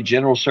that made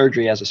general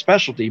surgery as a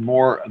specialty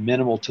more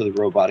amenable to the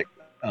robotic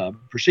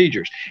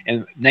procedures.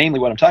 And namely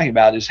what I'm talking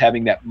about is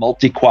having that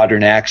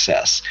multi-quadrant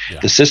access. Yeah.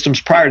 The systems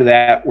prior to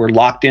that were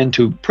locked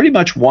into pretty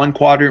much one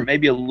quadrant,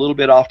 maybe a little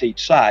bit off to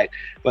each side.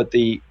 But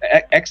the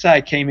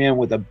XI came in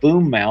with a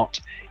boom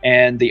mount,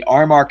 and the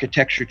arm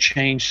architecture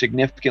changed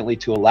significantly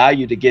to allow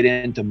you to get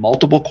into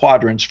multiple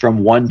quadrants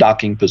from one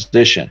docking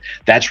position.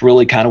 That's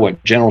really kind of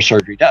what general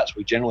surgery does.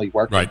 We generally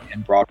work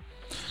in broad.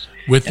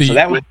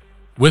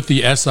 With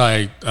the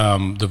SI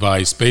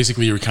device,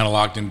 basically you're kind of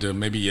locked into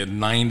maybe a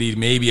 90,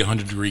 maybe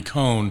 100-degree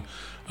cone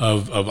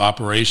of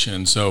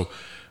operation. So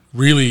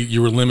really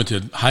you were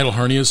limited. Hiatal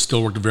hernias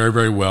still worked very,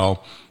 very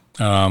well.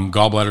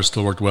 Gallbladders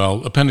still worked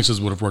well. Appendixes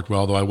would have worked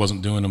well, though I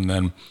wasn't doing them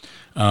then.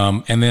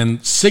 And then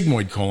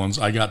sigmoid colons,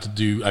 I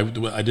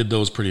did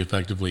those pretty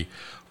effectively.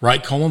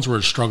 Right colons were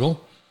a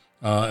struggle,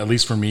 at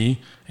least for me.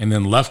 And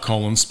then left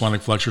colons,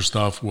 splenic flexure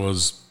stuff,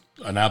 was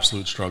an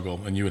absolute struggle,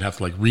 and you would have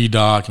to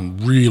redock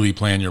and really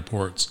plan your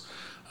ports.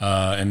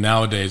 And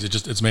nowadays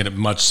it's made it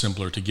much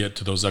simpler to get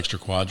to those extra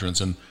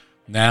quadrants. And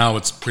now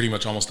it's pretty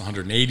much almost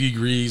 180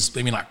 degrees,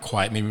 maybe not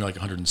quite, maybe like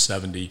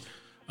 170.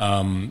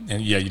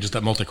 And yeah, you just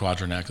have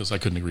multi-quadrant access. I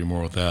couldn't agree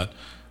more with that.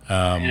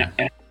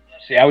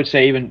 I would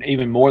say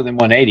even more than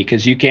 180,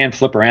 because you can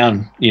flip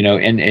around,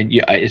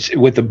 it's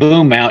with the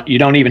boom mount, you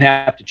don't even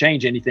have to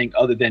change anything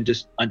other than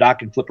just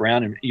undock and flip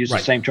around and use the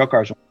same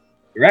trocars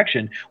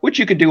direction, which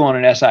you could do on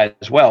an SI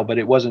as well, but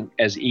it wasn't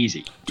as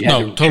easy.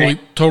 Totally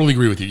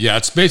agree with you. Yeah,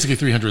 it's basically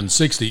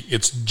 360.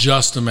 It's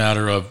just a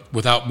matter of,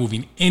 without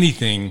moving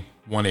anything,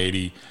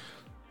 180,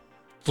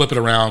 flip it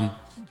around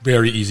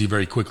very easy,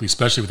 very quickly,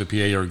 especially with a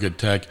PA or a good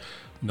tech,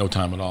 no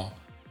time at all.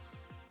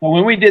 Well,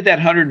 when we did that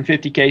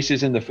 150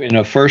 cases in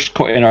our first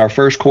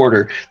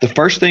quarter, the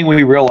first thing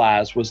we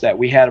realized was that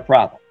we had a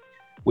problem.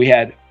 We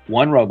had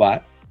one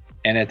robot,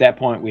 and at that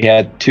point we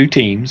had 2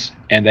 teams,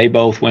 and they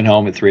both went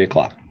home at 3:00.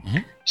 Mm-hmm.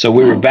 So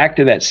we were back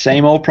to that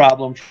same old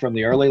problem from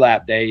the early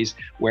lap days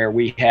where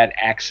we had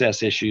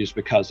access issues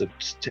because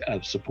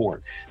of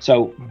support.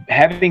 So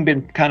having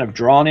been kind of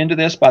drawn into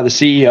this by the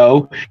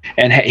CEO,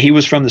 and he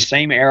was from the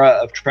same era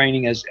of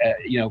training as,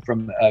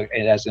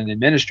 as an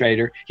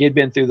administrator, he had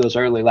been through those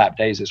early lap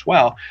days as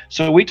well.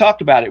 So we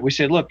talked about it. We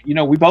said, look,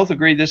 we both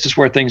agree this is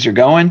where things are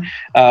going.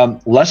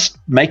 Let's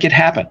make it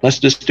happen. Let's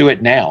just do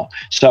it now.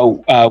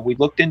 So we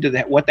looked into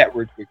what that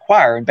would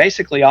require. And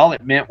basically all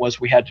it meant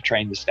was we had to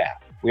train the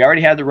staff. We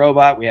already had the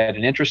robot. We had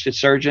an interested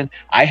surgeon.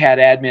 I had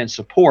admin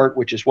support,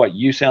 which is what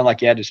you sound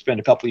like you had to spend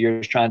a couple of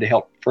years trying to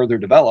help further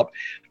develop.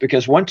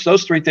 Because once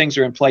those three things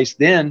are in place,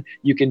 then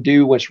you can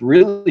do what's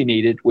really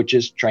needed, which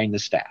is train the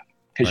staff.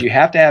 Because you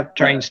have to have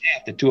trained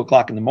staff at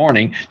 2:00 in the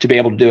morning to be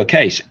able to do a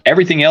case.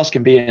 Everything else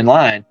can be in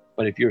line,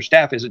 but if your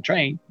staff isn't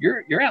trained,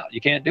 you're out.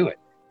 You can't do it.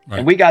 Right.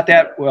 And we got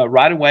that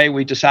right away.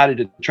 We decided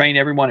to train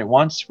everyone at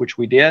once, which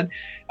we did.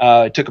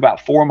 It took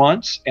about 4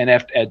 months, and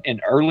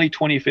in early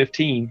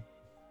 2015.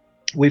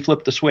 We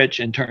flipped the switch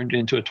and turned it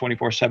into a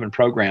 24/7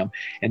 program.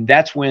 And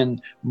that's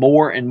when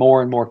more and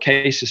more and more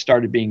cases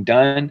started being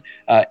done,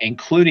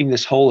 including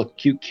this whole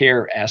acute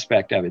care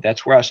aspect of it.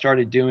 That's where I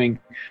started doing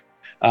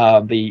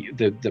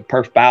the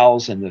perf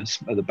bowels and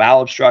the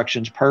bowel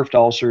obstructions, perfed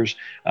ulcers,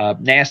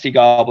 nasty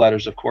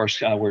gallbladders, of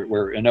course,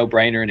 were a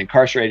no-brainer, and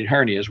incarcerated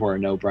hernias were a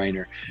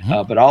no-brainer.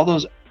 Mm-hmm. But all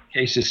those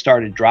cases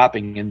started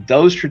dropping, and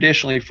those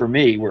traditionally for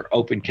me were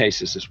open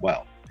cases as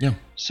well. Yeah.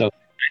 So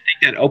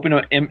I think that open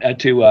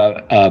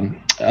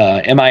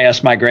to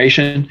MIS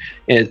migration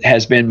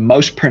has been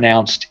most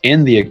pronounced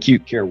in the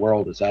acute care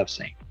world, as I've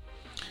seen.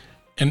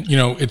 And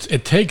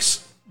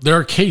there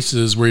are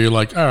cases where you're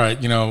like, all right,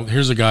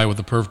 here's a guy with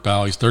a perf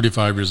bowel. He's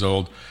 35 years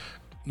old.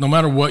 No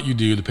matter what you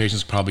do, the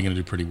patient's probably going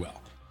to do pretty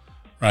well,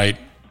 right?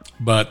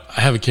 But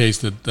I have a case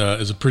that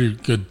is a pretty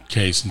good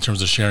case in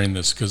terms of sharing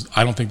this, because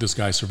I don't think this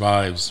guy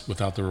survives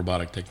without the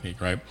robotic technique,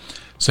 right?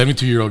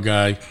 72-year-old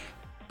guy,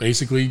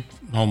 basically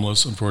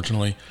homeless,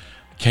 unfortunately,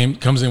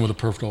 comes in with a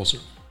perfed ulcer.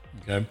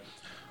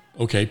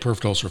 Okay,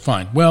 perfed ulcer,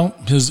 fine. Well,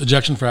 his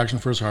ejection fraction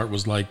for his heart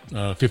was like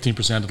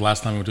 15% the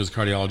last time he went to his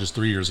cardiologist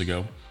 3 years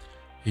ago.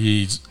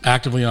 He's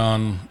actively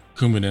on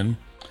Coumadin.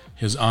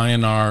 His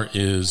INR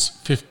is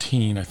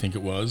 15, I think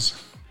it was.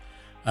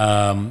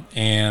 Of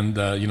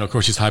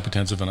course, he's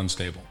hypertensive and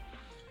unstable.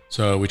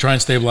 So we try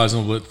and stabilize him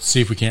a little bit, see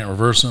if we can't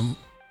reverse him.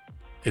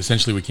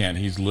 Essentially, we can't.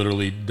 He's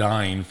literally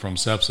dying from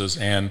sepsis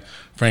and,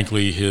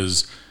 frankly,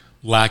 his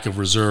lack of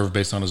reserve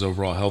based on his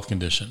overall health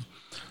condition.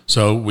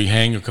 So we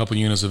hang a couple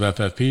units of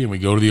FFP and we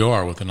go to the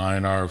OR with an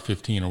INR of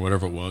 15 or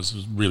whatever it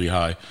was really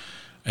high.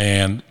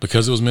 And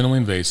because it was minimally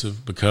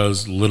invasive,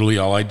 because literally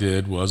all I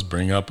did was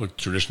bring up a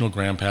traditional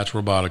gram patch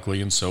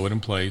robotically and sew it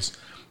in place,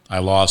 I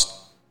lost,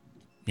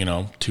 2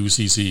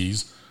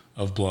 cc's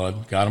of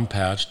blood, got him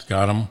patched,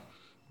 got him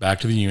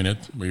back to the unit.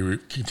 We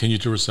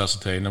continued to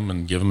resuscitate him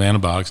and give him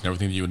antibiotics and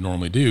everything that you would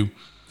normally do.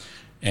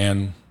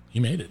 And he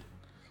made it.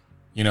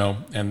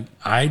 And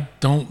I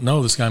don't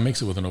know this guy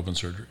makes it with an open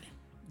surgery,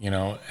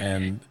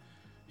 and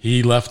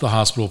he left the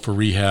hospital for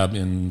rehab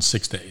in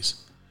 6 days.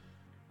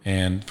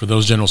 And for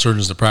those general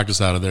surgeons that practice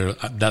out of there,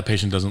 that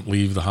patient doesn't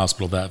leave the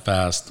hospital that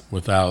fast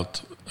with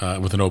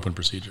an open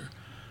procedure,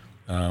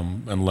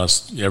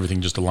 unless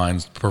everything just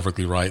aligns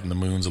perfectly right and the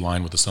moon's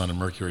aligned with the sun and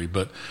Mercury.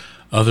 But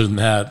other than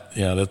that,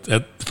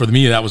 for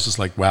me, that was just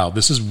like, wow,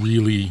 that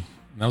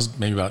was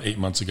maybe about 8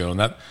 months ago.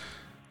 And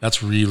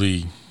that's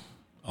really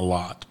a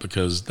lot,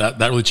 because that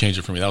really changed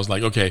it for me. That was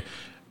like, okay,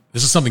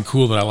 this is something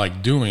cool that I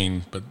like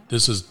doing, but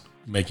this is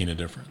making a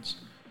difference.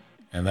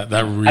 And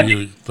that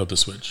really flipped the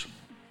switch.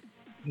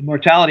 The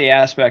mortality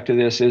aspect of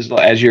this is,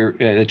 as you're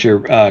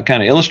kind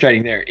of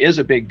illustrating there, is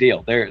a big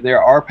deal.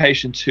 There are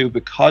patients who,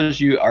 because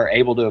you are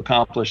able to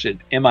accomplish it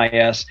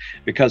MIS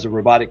because of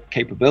robotic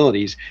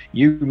capabilities,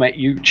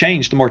 you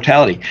change the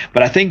mortality.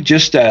 But I think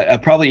just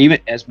probably even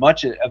as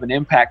much of an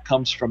impact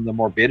comes from the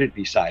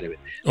morbidity side of it.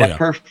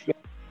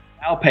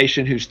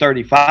 Outpatient who's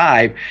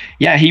 35,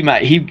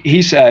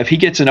 he's if he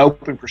gets an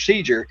open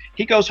procedure,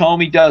 he goes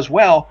home, he does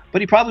well, but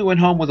he probably went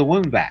home with a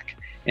wound vac.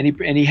 And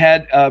he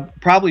had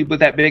probably with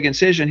that big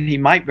incision, he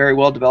might very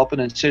well develop an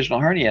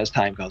incisional hernia as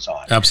time goes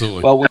on.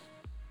 Absolutely. Well, when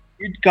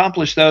you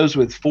accomplish those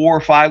with 4 or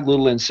 5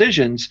 little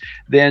incisions,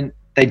 then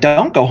they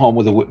don't go home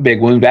with a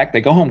big wound vac.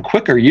 They go home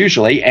quicker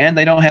usually, and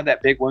they don't have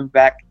that big wound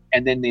vac.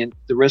 And then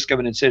the risk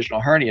of an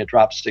incisional hernia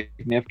drops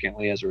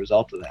significantly as a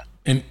result of that.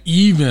 And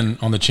even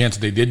on the chance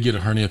that they did get a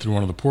hernia through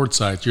one of the port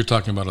sites, you're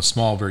talking about a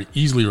small, very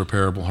easily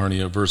repairable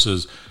hernia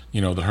versus,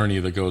 the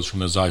hernia that goes from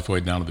the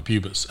xiphoid down to the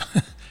pubis.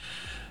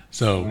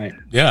 So, right.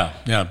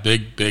 Yeah,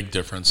 big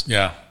difference.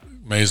 Yeah,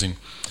 amazing.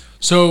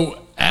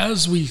 So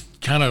as we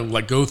kind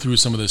of go through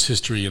some of this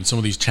history and some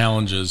of these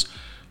challenges,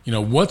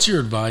 what's your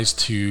advice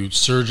to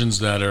surgeons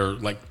that are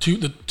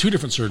the two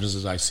different surgeons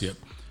as I see it?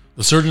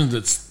 The surgeon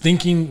that's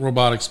thinking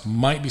robotics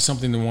might be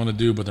something they want to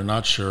do, but they're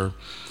not sure.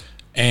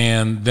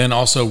 And then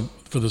also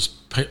for the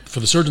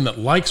surgeon that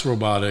likes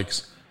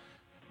robotics,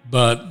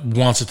 but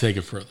wants to take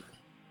it further.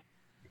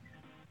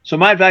 So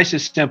my advice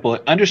is simple.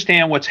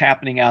 Understand what's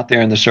happening out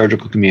there in the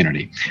surgical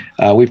community.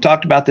 We've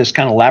talked about this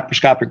kind of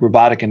laparoscopic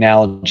robotic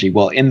analogy.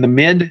 Well, in the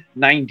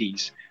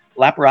mid-90s,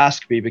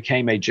 laparoscopy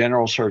became a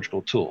general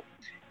surgical tool.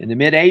 In the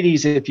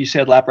mid-80s, if you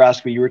said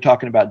laparoscopy, you were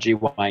talking about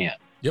GYN.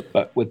 Yep.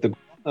 But with the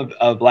growth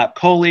of lap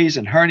choles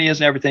and hernias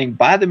and everything,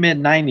 by the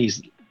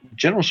mid-90s,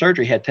 general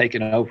surgery had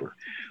taken over.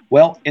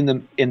 Well, in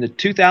the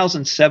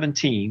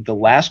 2017, the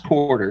last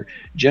quarter,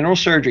 general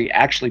surgery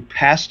actually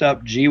passed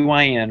up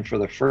GYN for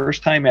the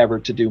first time ever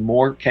to do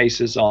more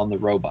cases on the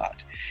robot.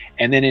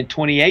 And then in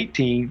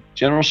 2018,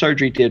 general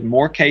surgery did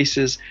more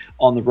cases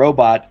on the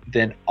robot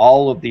than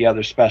all of the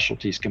other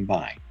specialties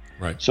combined.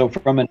 Right. So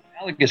from an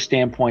analogous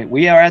standpoint,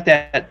 we are at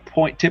that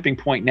tipping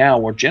point now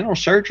where general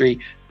surgery,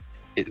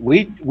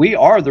 we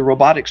are the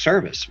robotic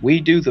service. We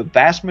do the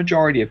vast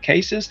majority of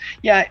cases.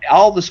 Yeah,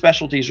 all the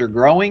specialties are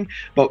growing,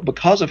 but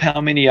because of how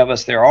many of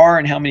us there are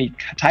and how many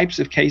types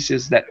of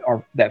cases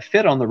that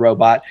fit on the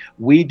robot,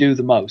 we do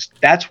the most.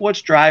 That's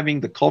what's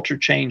driving the culture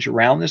change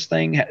around this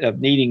thing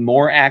of needing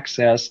more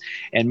access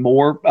and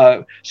more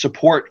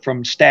support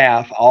from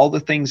staff, all the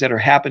things that are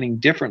happening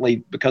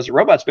differently because the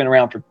robot's been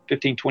around for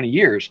 15, 20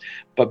 years,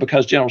 but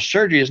because general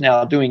surgery is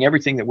now doing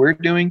everything that we're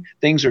doing,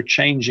 things are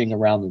changing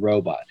around the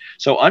robot.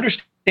 So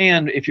understand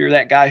if you're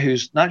that guy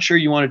who's not sure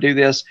you want to do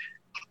this,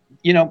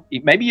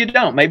 maybe you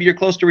don't. Maybe you're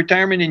close to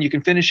retirement and you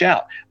can finish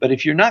out. But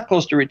if you're not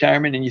close to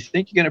retirement and you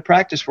think you're going to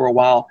practice for a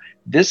while,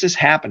 this is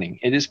happening.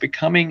 It is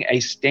becoming a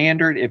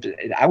standard.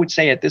 I would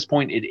say at this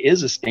point it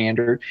is a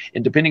standard.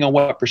 And depending on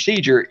what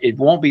procedure, it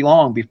won't be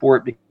long before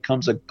it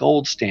becomes a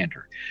gold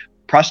standard.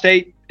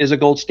 Prostate is a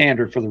gold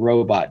standard for the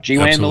robot.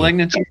 GYN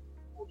malignancy,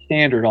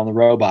 standard on the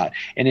robot.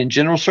 And in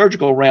general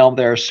surgical realm,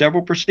 there are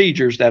several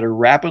procedures that are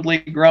rapidly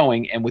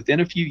growing, and within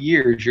a few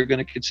years, you're going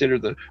to consider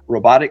the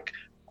robotic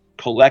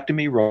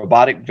colectomy,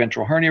 robotic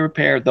ventral hernia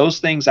repair.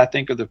 Those things, I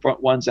think, are the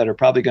front ones that are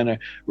probably going to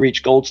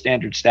reach gold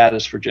standard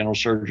status for general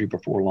surgery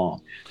before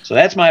long. So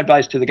that's my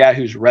advice to the guy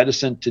who's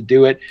reticent to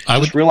do it. I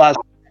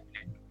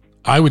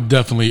would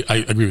definitely, I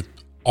agree with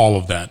all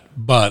of that,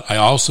 but I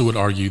also would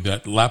argue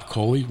that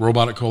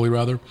robotic chole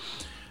rather,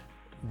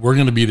 we're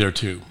going to be there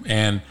too.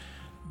 And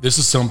this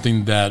is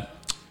something that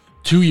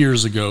 2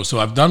 years ago, so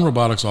I've done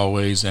robotics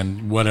always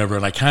and whatever,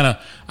 and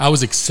I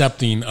was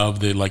accepting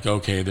of the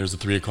okay, there's a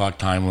 3 o'clock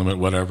time limit,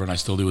 whatever, and I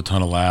still do a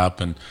ton of lap,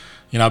 and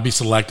I'd be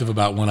selective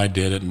about when I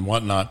did it and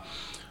whatnot.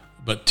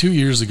 But 2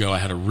 years ago, I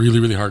had a really,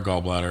 really hard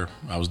gallbladder.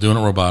 I was doing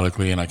it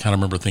robotically, and I kind of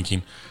remember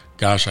thinking,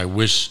 gosh, I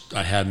wish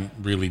I hadn't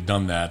really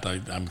done that.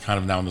 I'm kind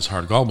of now in this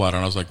hard gallbladder,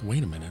 and I was like,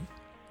 wait a minute,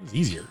 it's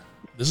easier.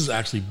 This is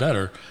actually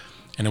better.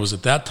 And it was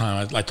at that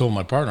time, I told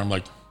my partner, I'm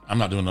like, I'm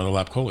not doing another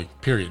lap chole,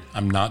 period.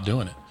 I'm not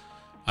doing it.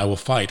 I will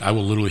fight. I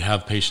will literally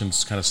have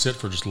patients kind of sit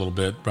for just a little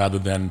bit rather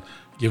than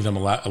give them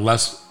a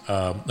less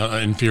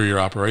inferior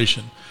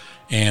operation.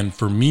 And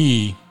for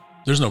me,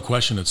 there's no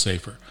question it's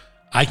safer.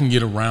 I can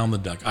get around the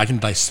duct. I can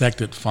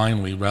dissect it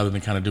finely rather than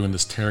kind of doing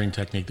this tearing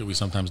technique that we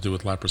sometimes do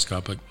with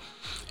laparoscopic.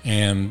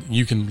 And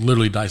you can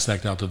literally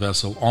dissect out the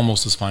vessel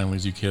almost as finely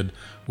as you could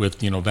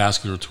with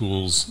vascular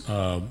tools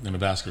and a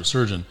vascular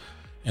surgeon.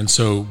 And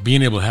so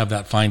being able to have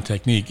that fine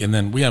technique, and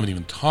then we haven't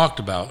even talked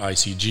about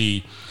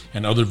ICG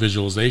and other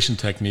visualization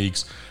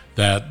techniques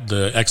that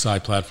the XI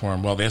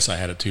platform, well, the SI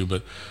had it too,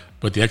 but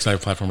the XI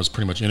platform was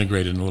pretty much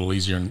integrated and a little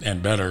easier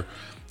and better.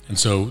 And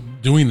so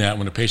doing that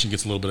when a patient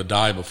gets a little bit of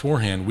dye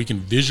beforehand, we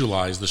can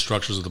visualize the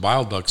structures of the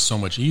bile ducts so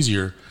much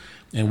easier,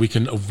 and we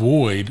can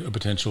avoid a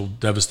potential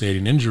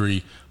devastating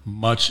injury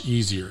much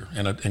easier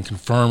and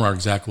confirm our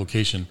exact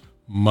location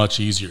much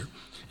easier.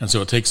 And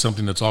so it takes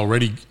something that's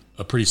already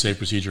a pretty safe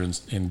procedure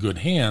in good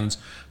hands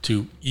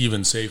to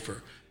even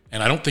safer.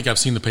 And I don't think I've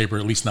seen the paper,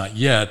 at least not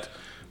yet,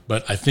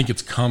 but I think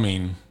it's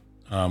coming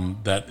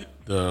that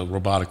the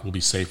robotic will be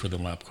safer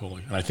than lap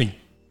chole. And I think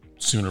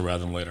sooner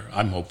rather than later.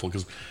 I'm hopeful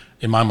because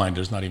in my mind,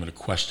 there's not even a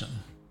question.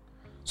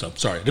 So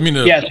sorry, I didn't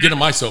mean to get in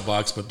my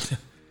soapbox, but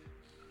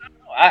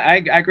I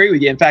agree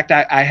with you. In fact,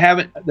 I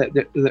haven't.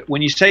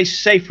 When you say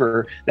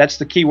safer, that's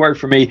the key word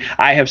for me.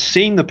 I have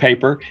seen the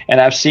paper and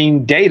I've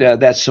seen data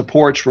that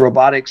supports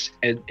robotics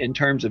in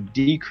terms of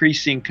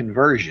decreasing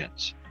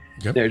conversions.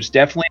 Yep. There's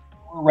definitely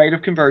a lower rate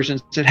of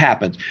conversions that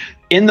happens.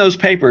 In those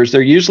papers,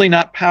 they're usually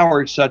not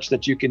powered such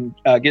that you can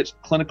get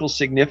clinical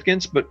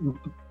significance, but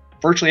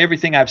virtually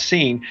everything I've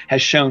seen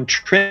has shown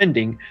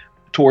trending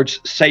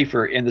towards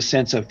safer in the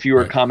sense of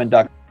fewer common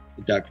duct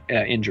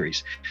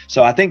injuries.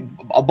 So I think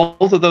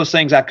both of those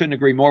things I couldn't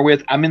agree more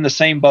with. I'm in the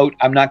same boat.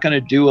 I'm not going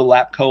to do a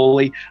lap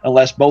chole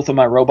unless both of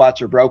my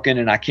robots are broken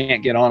and I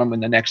can't get on them in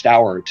the next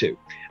hour or two.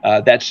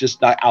 That's just,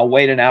 I'll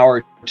wait an hour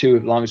or two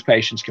as long as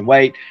patients can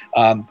wait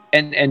and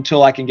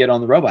until I can get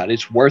on the robot.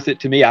 It's worth it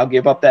to me. I'll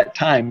give up that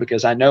time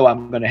because I know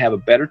I'm going to have a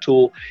better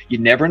tool. You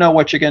never know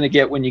what you're going to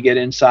get when you get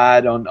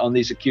inside on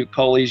these acute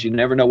choles. You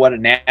never know what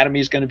anatomy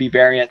is going to be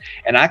variant.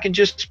 And I can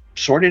just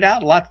sort it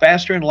out a lot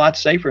faster and a lot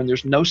safer. And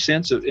there's no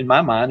sense in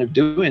my mind of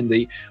doing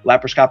the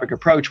laparoscopic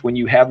approach when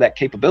you have that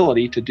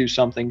capability to do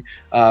something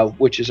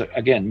which is,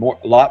 again,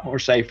 a lot more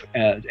safe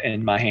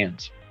in my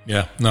hands.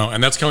 Yeah, no,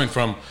 and that's coming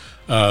from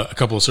a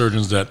couple of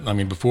surgeons that, I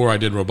mean, before I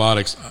did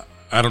robotics,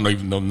 I don't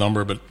even know the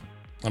number, but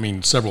I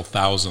mean, several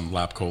thousand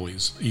lap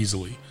choles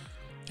easily.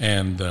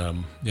 And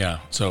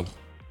so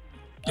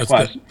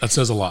that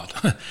says a lot.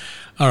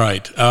 All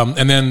right.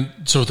 And then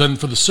for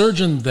the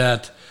surgeon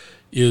that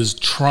is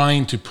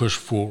trying to push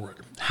forward,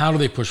 how do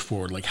they push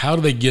forward? Like, how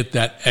do they get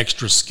that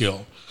extra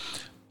skill?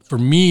 For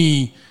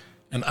me,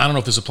 and I don't know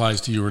if this applies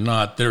to you or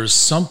not, there is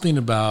something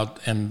about,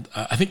 and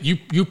I think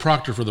you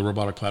proctor for the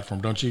robotic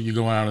platform, don't you? You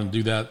go out and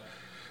do that.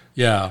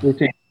 Yeah.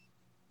 Okay.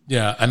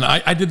 Yeah. And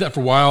I did that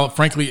for a while.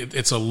 Frankly,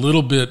 it's a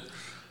little bit,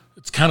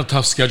 it's kind of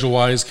tough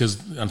schedule-wise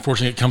because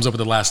unfortunately it comes up at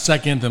the last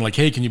second and like,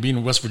 hey, can you be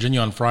in West Virginia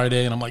on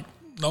Friday? And I'm like,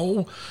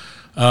 no.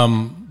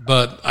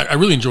 But I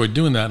really enjoyed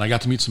doing that, and I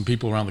got to meet some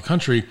people around the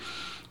country.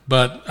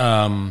 But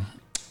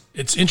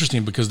it's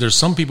interesting because there's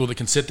some people that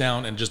can sit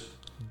down and just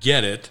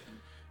get it,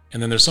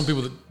 and then there's some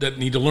people that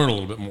need to learn a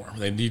little bit more.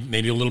 They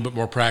need a little bit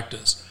more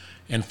practice.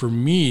 And for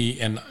me,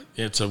 and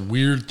it's a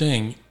weird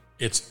thing,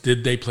 it's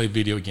did they play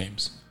video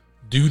games?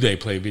 Do they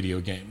play video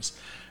games?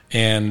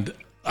 And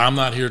I'm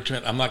not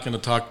going to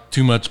talk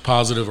too much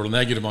positive or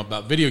negative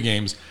about video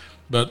games,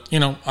 but,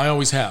 I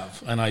always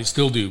have, and I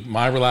still do.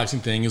 My relaxing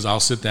thing is I'll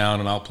sit down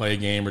and I'll play a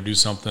game or do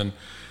something.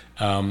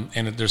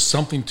 And there's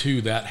something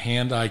to that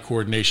hand-eye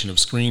coordination of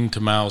screen to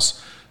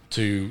mouse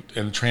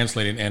and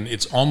translating, and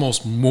it's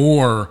almost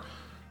more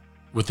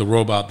with the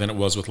robot than it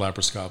was with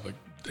laparoscopic.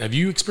 Have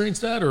you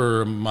experienced that,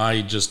 or am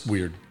I just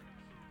weird?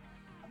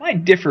 I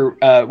might differ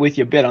with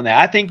you a bit on that.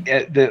 I think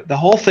the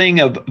whole thing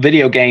of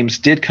video games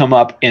did come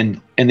up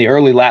in the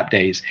early lap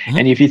days. Mm-hmm.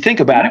 And if you think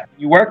about it,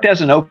 you worked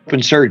as an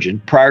open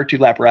surgeon prior to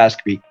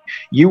laparoscopy.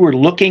 You were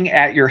looking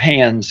at your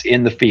hands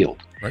in the field.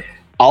 Right.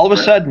 All of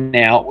a sudden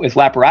now, with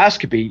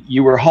laparoscopy,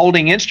 you were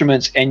holding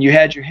instruments and you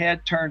had your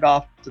head turned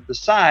off to the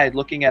side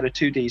looking at a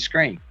 2D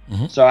screen.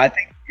 Mm-hmm. So I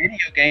think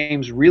video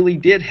games really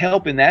did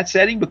help in that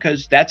setting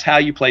because that's how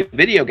you play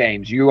video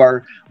games. You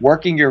are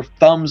working your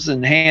thumbs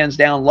and hands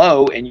down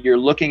low and you're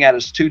looking at a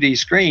 2D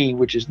screen,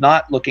 which is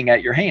not looking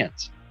at your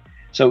hands.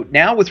 So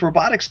now with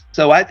robotics,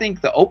 I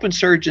think the open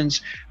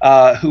surgeons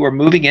who are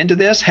moving into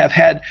this have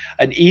had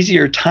an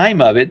easier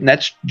time of it. And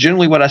that's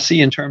generally what I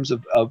see in terms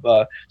of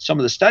some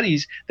of the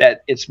studies,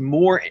 that it's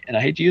more, and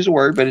I hate to use a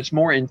word, but it's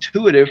more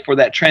intuitive for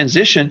that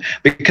transition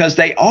because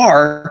they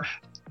are,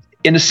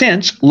 in a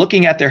sense,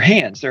 looking at their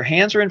hands. Their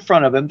hands are in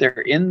front of them.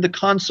 They're in the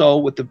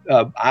console with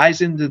the eyes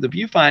into the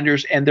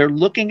viewfinders, and they're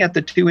looking at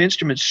the two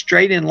instruments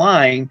straight in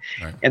line,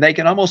 right. And they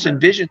can almost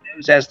envision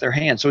those as their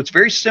hands. So it's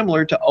very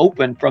similar to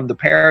open from the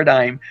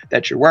paradigm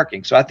that you're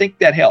working. So I think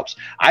that helps.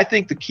 I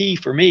think the key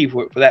for me,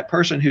 for that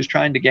person who's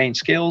trying to gain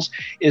skills,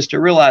 is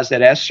to realize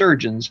that as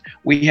surgeons,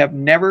 we have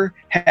never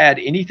had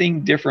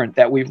anything different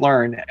that we've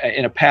learned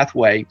in a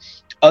pathway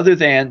other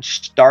than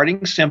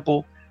starting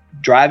simple,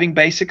 driving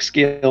basic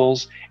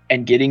skills,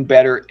 and getting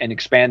better and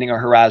expanding our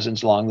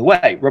horizons along the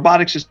way.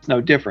 Robotics is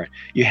no different.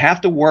 You have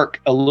to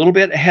work a little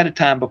bit ahead of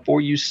time before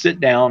you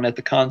sit down at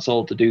the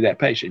console to do that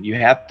patient. You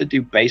have to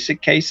do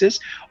basic cases,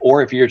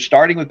 or if you're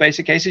starting with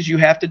basic cases, you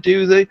have to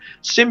do the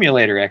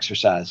simulator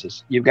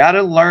exercises. You've got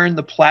to learn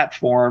the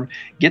platform,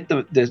 get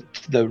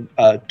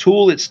the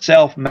tool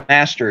itself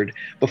mastered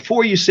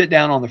before you sit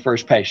down on the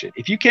first patient.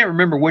 If you can't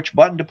remember which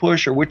button to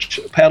push or which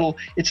pedal,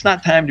 it's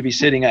not time to be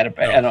sitting at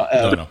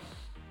No.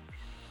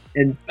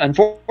 And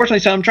unfortunately,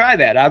 some try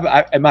that.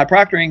 My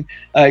proctoring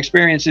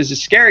experience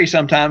is scary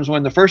sometimes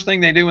when the first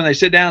thing they do when they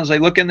sit down is they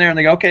look in there and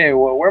they go, okay,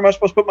 well, where am I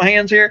supposed to put my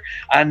hands here?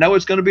 I know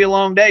it's going to be a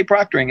long day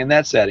proctoring in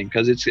that setting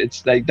because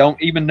it's they don't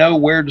even know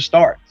where to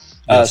start.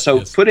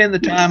 Yes. Put in the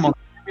time on the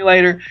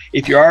simulator.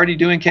 If you're already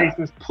doing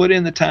cases, put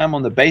in the time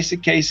on the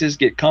basic cases.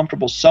 Get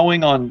comfortable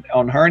sewing on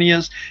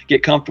hernias.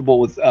 Get comfortable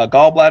with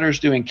gallbladders,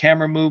 doing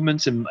camera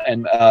movements and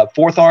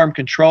fourth arm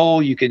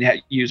control. You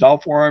can use all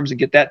four arms and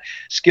get that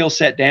skill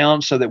set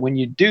down so that when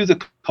you do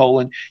the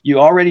colon, you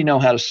already know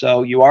how to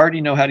sew. You already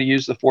know how to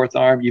use the fourth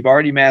arm. You've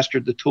already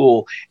mastered the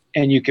tool,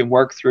 and you can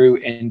work through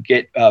and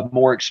get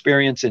more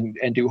experience and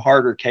do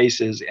harder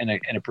cases in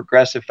a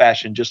progressive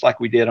fashion, just like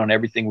we did on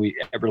everything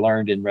we ever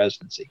learned in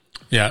residency.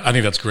 Yeah, I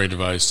think that's great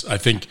advice. I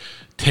think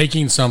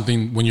taking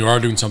something, when you are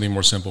doing something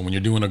more simple, when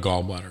you're doing a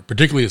gallbladder,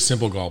 particularly a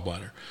simple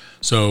gallbladder.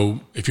 So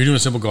if you're doing a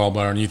simple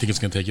gallbladder and you think it's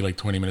going to take you like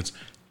 20 minutes,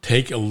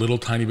 take a little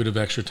tiny bit of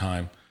extra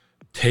time,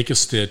 take a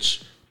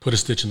stitch, put a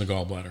stitch in the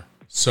gallbladder,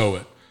 sew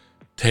it.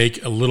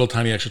 Take a little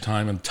tiny extra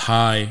time and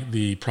tie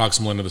the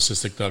proximal end of the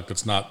cystic duct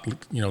that's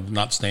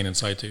not staying in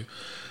situ.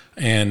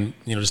 And,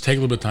 just take a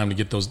little bit of time to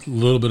get those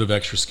little bit of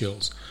extra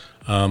skills.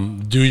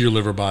 Do your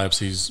liver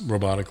biopsies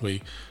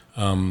robotically.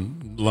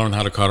 Learn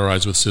how to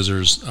cauterize with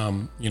scissors.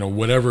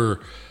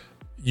 Whatever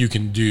you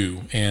can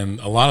do.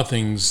 And a lot of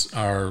things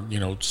are,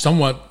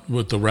 somewhat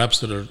with the reps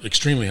that are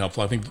extremely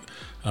helpful. I think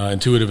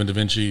Intuitive and Da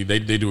Vinci, they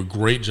do a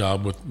great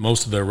job with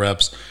most of their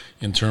reps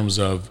in terms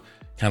of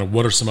kind of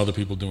what are some other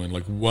people doing?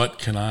 Like, what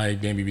can I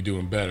maybe be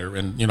doing better?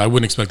 And, I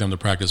wouldn't expect them to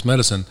practice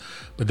medicine,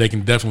 but they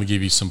can definitely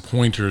give you some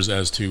pointers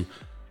as to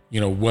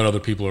what other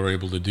people are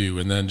able to do.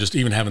 And then just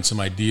even having some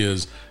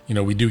ideas,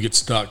 we do get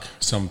stuck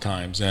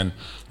sometimes. And,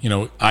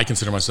 I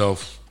consider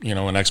myself,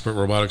 an expert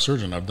robotic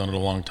surgeon. I've done it a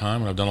long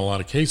time and I've done a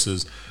lot of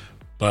cases,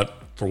 but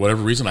for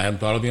whatever reason, I hadn't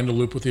thought of the endo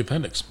loop with the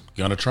appendix.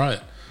 Gonna try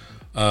it.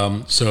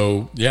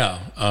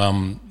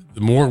 The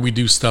more we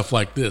do stuff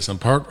like this,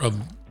 and part of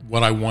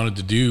what I wanted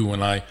to do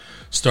when I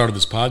started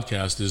this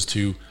podcast is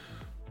to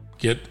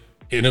get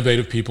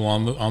innovative people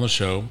on the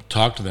show,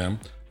 talk to them,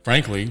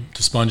 frankly,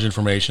 to sponge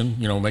information,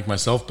 make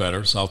myself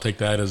better. So I'll take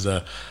that as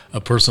a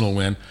personal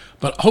win,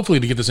 but hopefully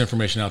to get this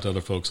information out to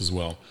other folks as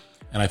well.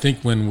 And I think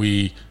when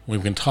we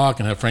can talk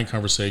and have frank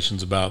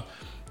conversations about,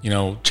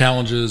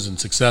 challenges and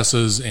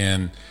successes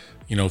and,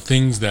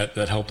 things that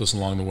helped us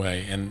along the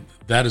way. And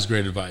that is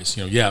great advice.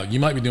 You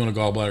might be doing a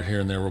gallbladder here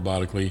and there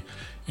robotically,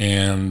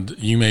 and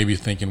you may be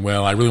thinking,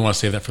 well, I really want to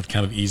save that for the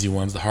kind of easy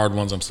ones. The hard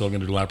ones I'm still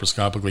going to do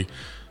laparoscopically.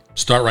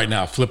 Start right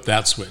now. Flip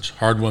that switch.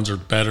 Hard ones are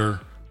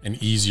better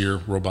and easier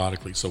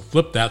robotically. So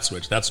flip that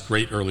switch. That's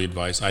great early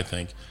advice, I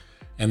think.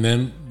 And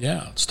then,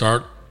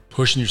 start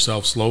pushing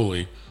yourself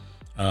slowly.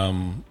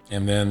 And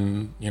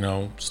then,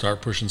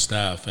 start pushing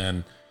staff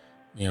and,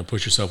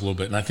 push yourself a little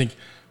bit. And I think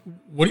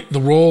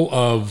the role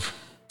of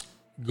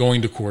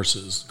going to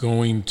courses,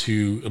 going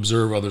to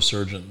observe other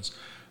surgeons,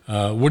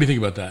 what do you think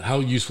about that? How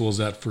useful is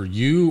that for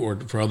you or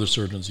for other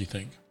surgeons, you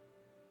think?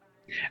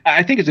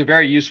 I think it's a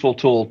very useful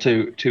tool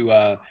to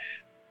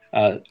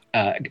go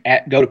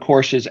to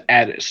courses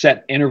at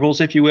set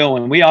intervals, if you will.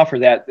 And we offer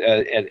that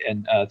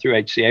through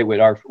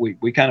HCA.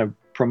 We kind of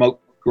promote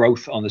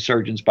growth on the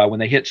surgeons by when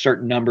they hit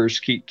certain numbers,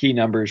 key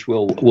numbers,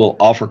 we'll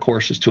offer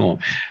courses to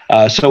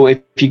them. So if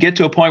you get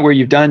to a point where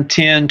you've done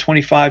 10,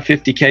 25,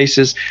 50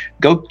 cases,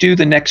 go do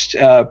the next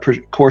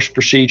course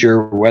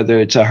procedure,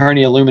 whether it's a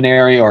hernia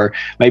luminary or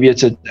maybe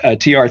it's a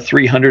TR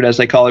 300, as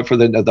they call it, for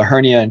the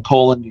hernia and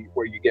colon,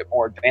 where you get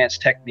more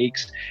advanced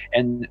techniques.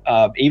 And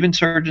even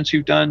surgeons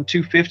who've done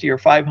 250 or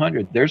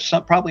 500, there's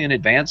probably an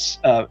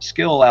advanced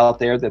skill out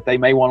there that they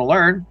may want to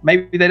learn.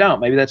 Maybe they don't.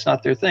 Maybe that's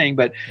not their thing.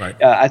 But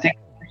right. I think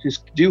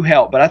do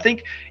help. But I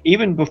think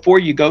even before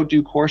you go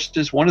do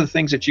courses, one of the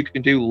things that you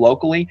can do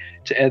locally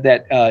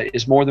that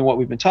is more than what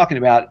we've been talking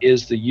about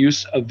is the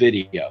use of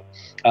video.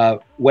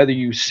 Whether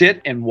you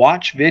sit and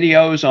watch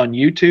videos on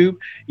YouTube,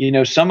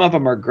 some of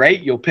them are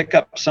great. You'll pick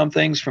up some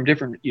things from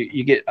different,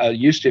 you get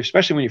used to,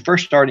 especially when you're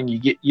first starting, you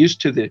get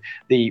used to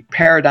the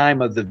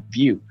paradigm of the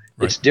view.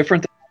 Right. It's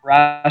different than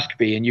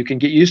laparoscopy, and you can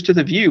get used to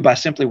the view by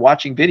simply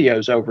watching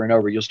videos over and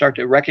over. You'll start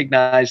to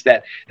recognize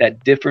that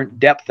different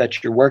depth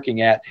that you're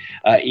working at.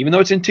 Even though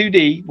it's in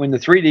 2D, when the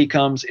 3D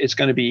comes, it's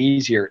going to be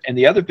easier. And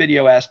the other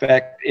video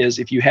aspect is,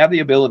 if you have the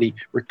ability,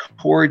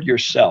 record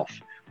yourself.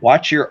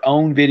 Watch your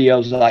own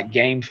videos like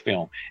game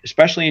film,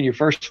 especially in your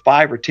first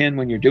 5 or 10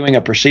 when you're doing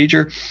a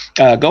procedure.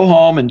 Go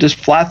home and just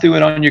fly through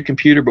it on your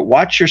computer, but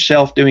watch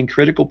yourself doing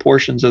critical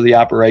portions of the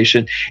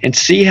operation and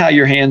see how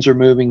your hands are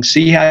moving,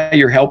 see how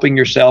you're helping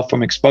yourself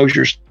from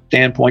exposure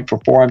standpoint for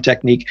forearm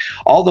technique.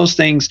 All those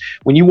things,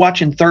 when you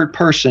watch in third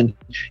person,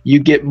 you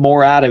get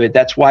more out of it.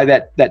 That's why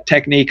that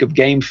technique of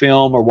game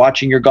film or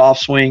watching your golf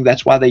swing,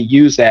 that's why they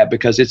use that,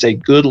 because it's a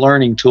good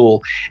learning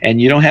tool. And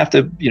you don't have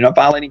to,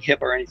 violating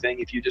HIPAA or anything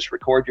if you just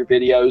record your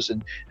videos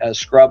and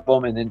scrub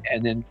them and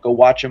then go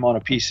watch them on a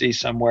PC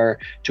somewhere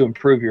to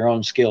improve your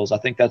own skills. I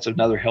think that's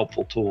another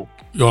helpful tool.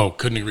 Oh,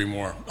 couldn't agree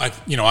more.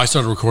 I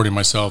started recording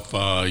myself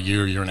a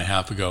year and a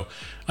half ago.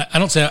 I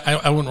don't say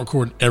I wouldn't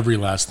record every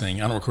last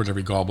thing. I don't record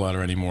every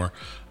gallbladder anymore.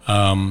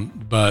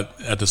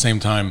 But at the same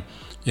time,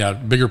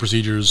 bigger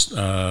procedures,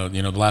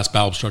 the last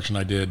bowel obstruction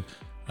I did,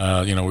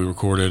 we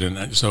recorded. And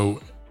it's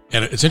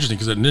interesting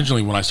because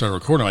initially when I started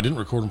recording, I didn't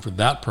record them for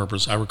that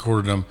purpose. I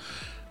recorded them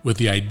with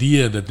the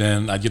idea that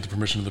then I'd get the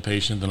permission of the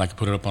patient, then I could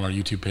put it up on our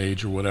YouTube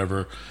page or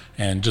whatever,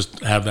 and just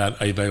have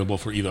that available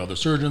for either other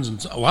surgeons.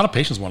 And a lot of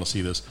patients want to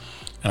see this.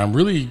 And I'm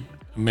really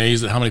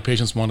amazed at how many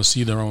patients want to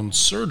see their own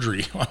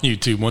surgery on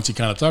YouTube once you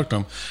kind of talk to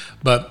them.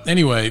 But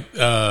anyway,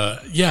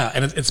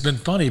 and it's been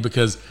funny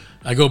because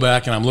I go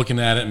back and I'm looking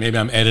at it, and maybe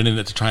I'm editing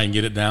it to try and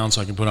get it down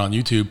so I can put it on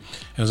YouTube.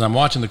 And as I'm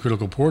watching the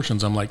critical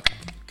portions, I'm like,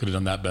 could have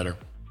done that better.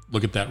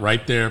 Look at that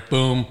right there,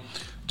 boom.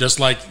 Just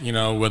like,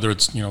 whether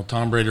it's,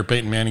 Tom Brady or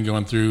Peyton Manning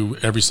going through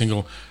every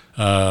single,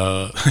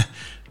 I'm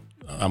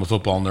a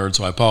football nerd,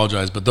 so I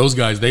apologize, but those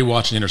guys, they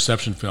watch an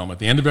interception film. At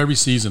the end of every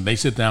season, they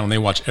sit down and they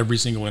watch every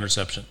single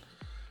interception,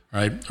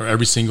 right? Or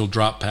every single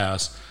drop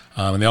pass.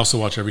 And they also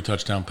watch every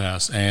touchdown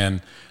pass,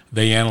 and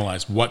they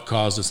analyze what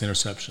caused this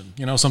interception.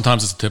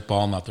 Sometimes it's a tip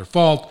ball, not their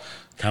fault.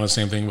 Kind of the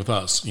same thing with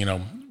us.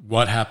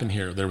 What happened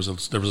here? There was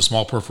a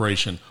small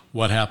perforation.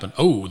 What happened?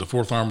 Oh, the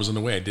fourth arm was in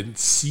the way. I didn't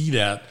see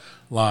that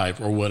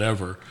live or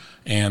whatever.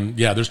 And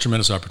there's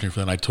tremendous opportunity for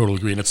that. And I totally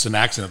agree. And it's an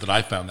accident that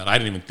I found that. I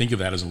didn't even think of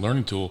that as a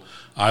learning tool.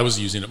 I was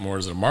using it more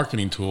as a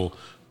marketing tool,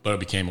 but it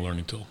became a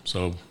learning tool.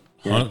 So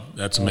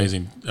that's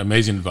amazing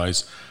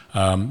advice.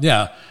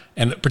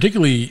 And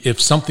particularly if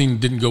something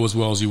didn't go as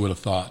well as you would have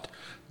thought,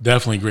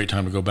 definitely a great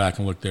time to go back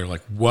and look there.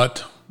 Like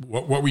what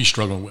were you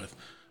struggling with?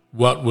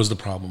 What was the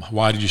problem?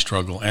 Why did you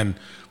struggle? And,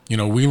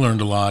 we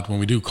learned a lot when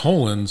we do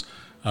colons.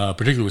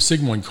 particularly with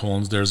sigmoid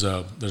colons, there's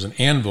an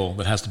anvil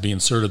that has to be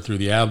inserted through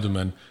the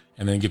abdomen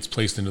and then gets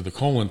placed into the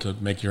colon to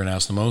make your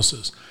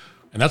anastomosis.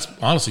 And that's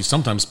honestly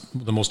sometimes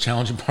the most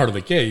challenging part of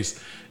the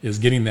case, is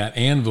getting that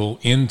anvil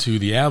into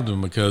the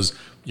abdomen, because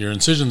your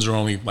incisions are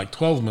only like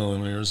 12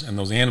 millimeters and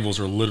those anvils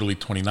are literally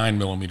 29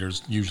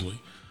 millimeters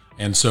usually,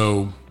 and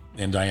so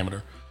in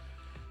diameter.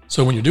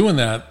 So when you're doing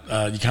that,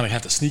 you kind of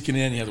have to sneak it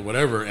in, you have to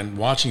whatever, and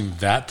watching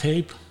that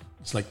tape,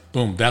 it's like,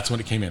 boom, that's when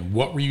it came in.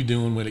 What were you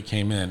doing when it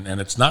came in? And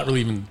it's not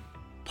really even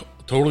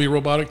totally a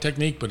robotic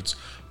technique, but it's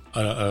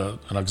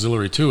an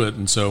auxiliary to it.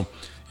 And so,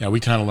 yeah, we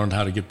kind of learned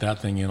how to get that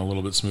thing in a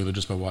little bit smoother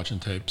just by watching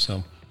tape.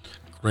 So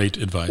great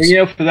advice.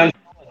 You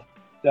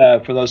know,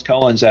 for those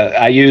colons,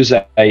 I use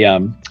a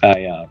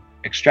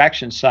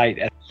extraction site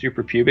at the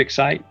suprapubic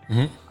site.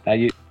 Mm-hmm. I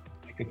use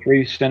a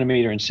 3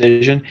 centimeter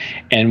incision,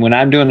 and when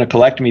I'm doing a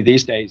colectomy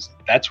these days,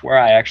 that's where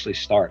I actually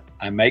start.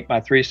 I make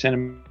my 3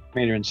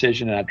 centimeter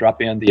incision and I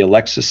drop in the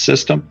Alexis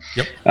system.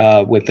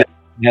 Yep. With it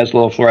has a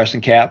little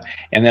fluorescent cap,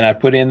 and then I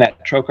put in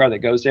that trocar that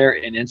goes there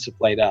and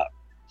insufflate up.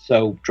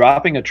 So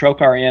dropping a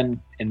trocar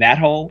in that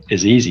hole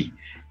is easy,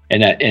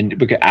 and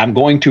because I'm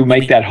going to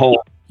make that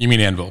hole. You mean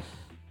anvil,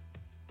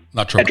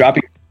 not trocar?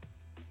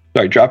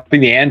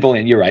 Dropping the anvil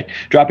in. You're right.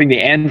 Dropping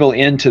the anvil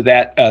into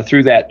that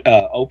through that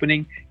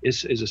opening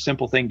is a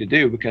simple thing to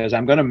do, because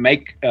I'm going to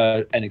make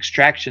an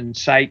extraction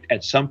site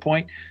at some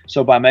point.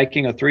 So by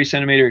making a 3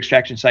 centimeter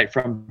extraction site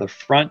from the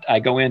front, I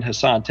go in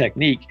Hassan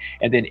technique,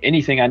 and then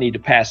anything I need to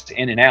pass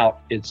in and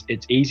out, it's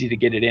easy to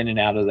get it in and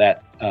out of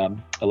that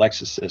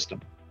Alexis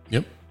system.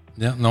 Yep.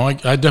 Yeah. No, I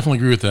definitely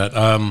agree with that.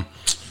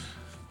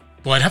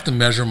 Well, I'd have to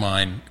measure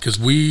mine, because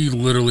we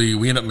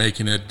end up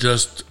making it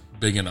just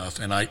big enough,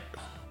 and I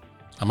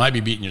might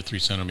be beating your 3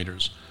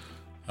 centimeters.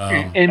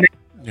 And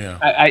yeah,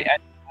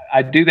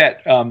 I do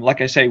that.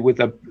 Like I say, with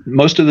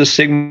most of the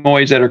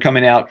sigmoids that are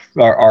coming out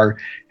are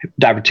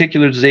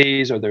diverticular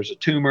disease, or there's a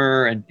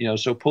tumor, and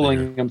so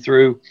pulling them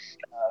through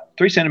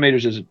 3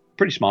 centimeters is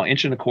pretty small, 1.25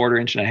 inches, 1.5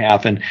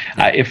 inches. And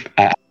if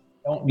I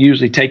don't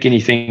usually take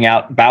anything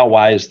out bowel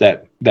wise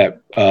that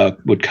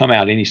would come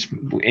out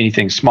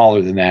anything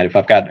smaller than that, if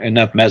I've got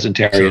enough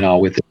mesentery and all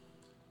with it.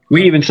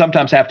 We even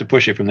sometimes have to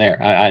push it from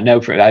there. I know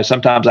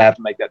sometimes I have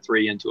to make that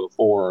 3 into a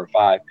 4 or a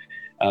 5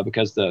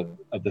 because of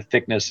the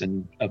thickness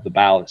and of the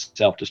bowel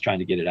itself, just trying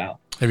to get it out.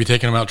 Have you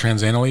taken them out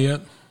transanally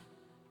yet?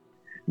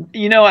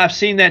 I've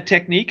seen that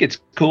technique. It's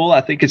cool. I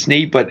think it's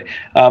neat. But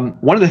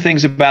one of the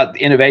things about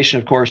innovation,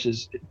 of course,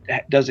 is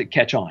does it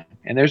catch on?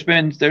 And there's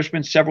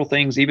been several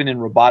things, even in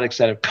robotics,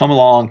 that have come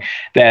along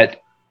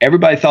that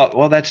everybody thought,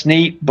 well, that's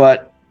neat,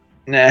 but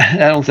nah, I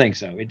don't think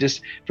so.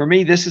 For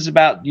me, this is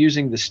about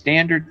using the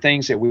standard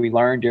things that we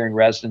learned during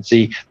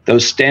residency,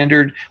 those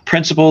standard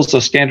principles,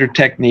 those standard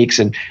techniques.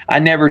 And I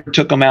never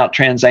took them out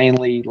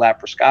transanally,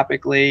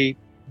 laparoscopically,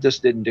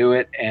 just didn't do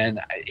it. And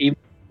even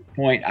at this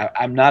point,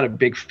 I'm not a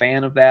big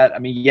fan of that. I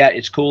mean, yeah,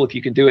 it's cool if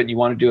you can do it and you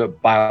want to do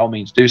it, by all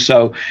means do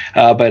so.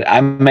 But I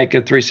make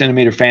a 3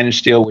 centimeter Phaneuf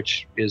steel,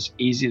 which is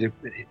easy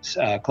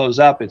to close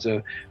up. It's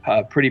a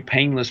pretty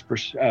painless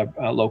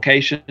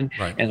location.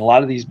 Right. And a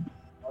lot of these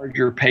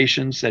larger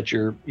patients that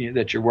you're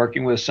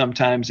working with,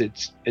 sometimes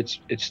it's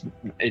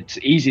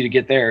easy to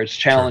get there. It's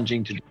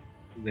challenging to do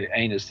the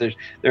anus.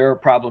 There are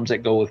problems that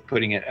go with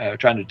putting it,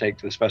 trying to take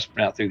the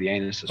specimen out through the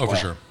anus as well. Oh, for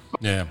sure.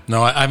 Yeah.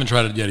 No, I haven't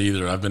tried it yet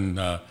either. I've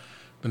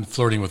been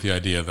flirting with the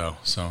idea though,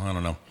 so I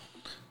don't know.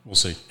 We'll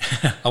see.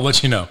 I'll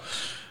let you know.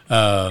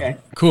 Okay.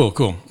 Cool.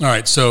 All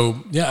right.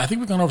 So yeah, I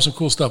think we've gone over some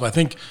cool stuff. I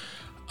think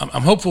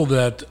I'm hopeful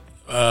that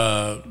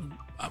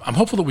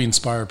we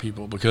inspire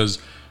people, because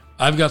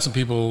I've got some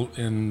people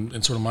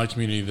in sort of my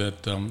community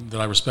that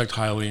I respect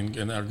highly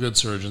and are good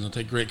surgeons and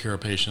take great care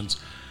of patients.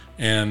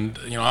 And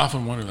I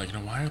often wonder,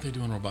 why aren't they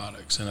doing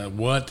robotics? And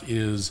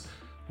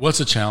what's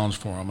a challenge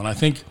for them? And I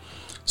think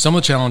some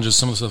of the challenges,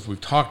 some of the stuff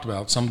we've talked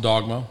about, some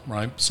dogma,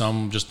 right?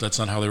 Some just that's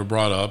not how they were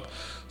brought up.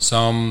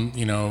 Some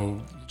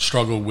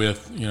struggle with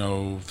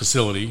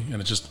facility,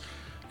 and it's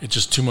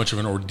just too much of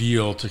an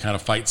ordeal to kind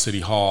of fight City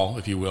Hall,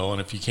 if you will.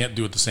 And if you can't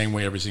do it the same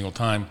way every single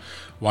time,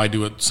 why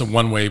do it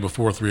one way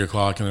before 3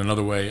 o'clock and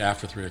another way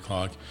after 3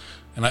 o'clock?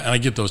 And I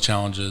get those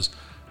challenges,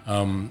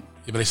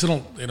 but they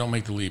still don't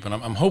make the leap. And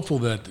I'm hopeful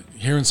that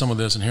hearing some of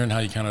this and hearing how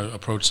you kind of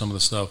approach some of the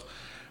stuff,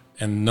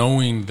 and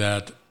knowing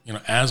that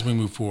as we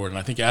move forward, and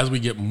I think as we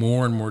get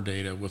more and more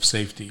data with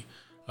safety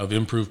of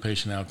improved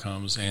patient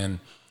outcomes, and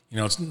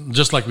it's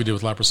just like we did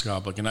with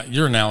laparoscopic. And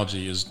your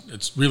analogy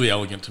it's really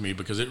elegant to me,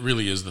 because it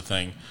really is the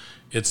thing.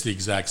 It's the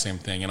exact same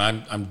thing. And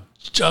I'm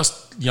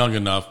just young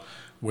enough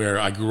where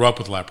I grew up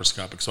with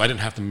laparoscopic, so I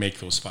didn't have to make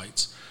those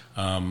fights.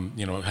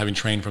 Having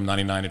trained from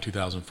 99 to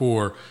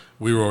 2004,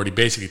 we were already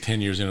basically 10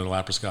 years into the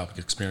laparoscopic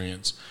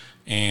experience.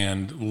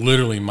 And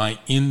literally my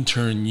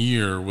intern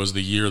year was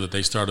the year that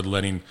they started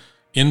letting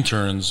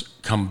interns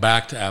come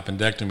back to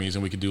appendectomies,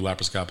 and we could do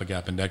laparoscopic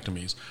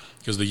appendectomies,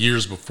 because the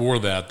years before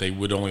that they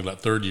would only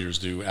let third years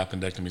do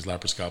appendectomies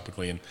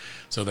laparoscopically. And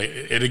so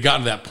it had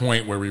gotten to that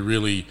point where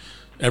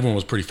everyone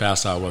was pretty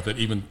facile with it,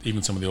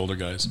 even some of the older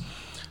guys.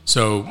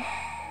 So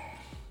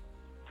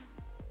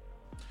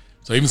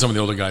So even some of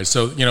the older guys.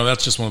 So,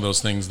 that's just one of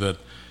those things that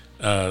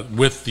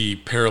with the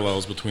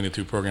parallels between the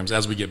two programs,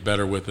 as we get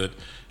better with it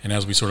and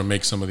as we sort of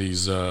make some of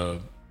these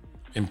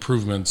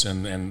improvements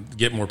and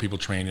get more people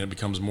trained, and it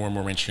becomes more and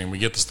more mainstream. We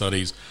get the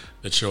studies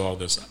that show all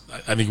this.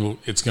 I think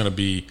it's going to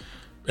be,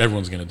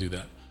 everyone's going to do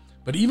that.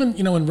 But even,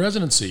 in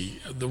residency,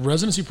 the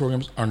residency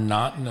programs are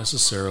not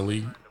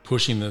necessarily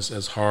pushing this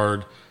as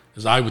hard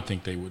as I would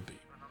think they would be.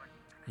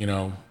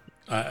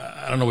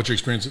 I don't know what your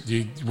experience, do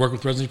you work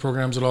with residency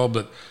programs at all?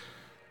 But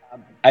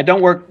I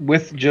don't work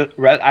with,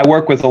 I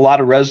work with a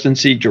lot of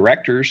residency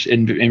directors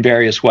in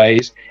various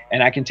ways.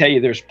 And I can tell you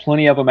there's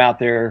plenty of them out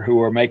there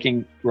who are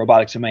making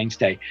robotics a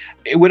mainstay.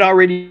 It would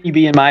already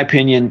be, in my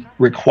opinion,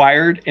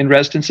 required in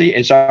residency.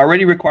 It's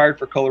already required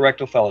for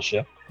colorectal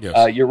fellowship. Yes.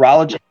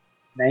 Urology,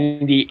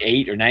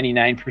 98 or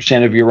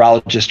 99% of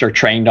urologists are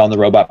trained on the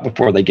robot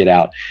before they get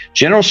out.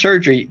 General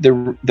surgery,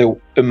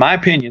 in my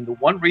opinion, the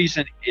one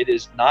reason it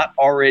is not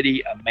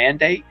already a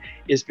mandate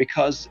is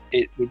because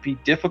it would be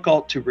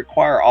difficult to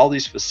require all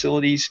these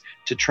facilities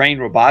to train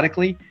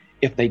robotically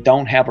if they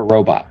don't have a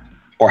robot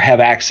or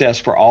have access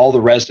for all the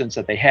residents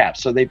that they have.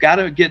 So they've got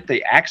to get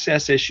the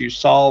access issue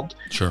solved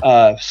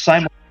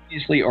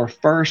simultaneously or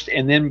first,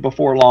 and then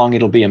before long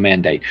it'll be a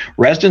mandate.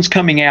 Residents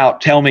coming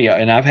out tell me,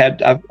 and I've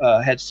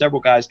had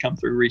several guys come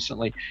through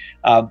recently.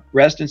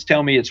 Residents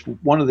tell me it's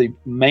one of the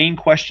main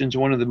questions,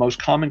 one of the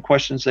most common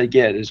questions they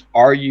get is,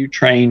 are you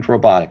trained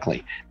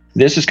robotically?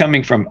 This is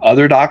coming from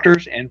other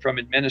doctors and from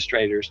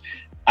administrators.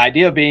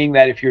 Idea being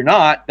that if you're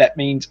not, that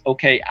means,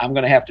 okay, I'm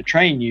going to have to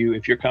train you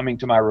if you're coming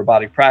to my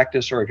robotic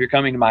practice, or if you're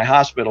coming to my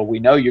hospital, we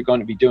know you're going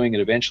to be doing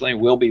it eventually,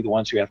 and we'll be the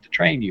ones who have to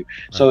train you.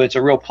 Right. So it's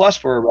a real plus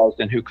for a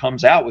resident who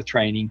comes out with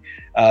training.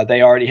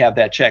 They already have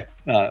that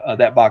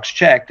that box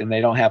checked, and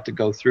they don't have to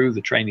go through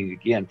the training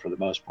again for the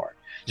most part.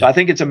 So I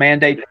think it's a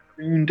mandate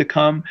soon to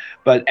come,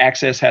 but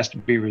access has to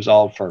be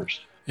resolved first.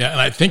 Yeah,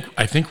 and I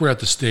think we're at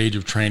the stage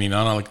of training,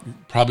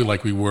 probably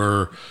like we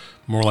were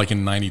more like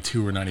in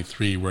 92 or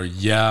 93, where,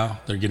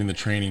 they're getting the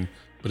training,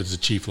 but it's a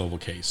chief level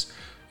case.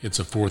 It's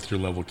a 4th year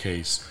level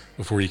case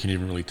before you can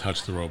even really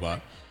touch the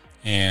robot.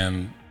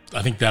 And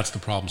I think that's the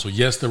problem. So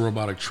yes, they're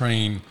robotic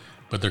trained,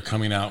 but they're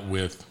coming out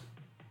with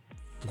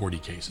 40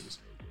 cases,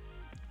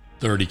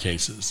 30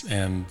 cases.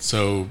 And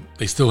so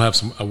they still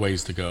have a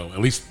ways to go. At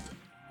least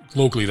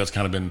locally, that's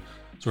kind of been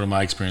sort of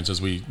my experience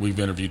as we've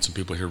interviewed some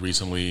people here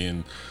recently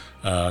and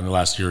in the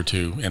last year or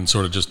two, and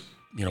sort of just,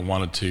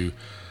 wanted to,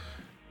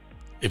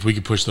 if we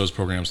could push those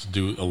programs to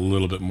do a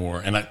little bit more.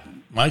 And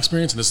my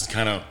experience, and this is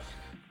kind of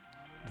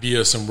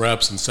via some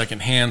reps and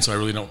secondhand, so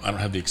I don't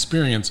have the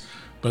experience,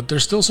 but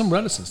there's still some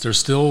reticence. There's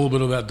still a little bit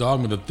of that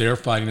dogma that they're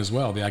fighting as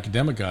well, the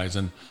academic guys.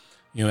 And,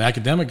 the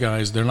academic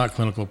guys, they're not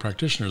clinical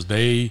practitioners.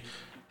 They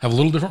have a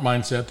little different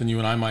mindset than you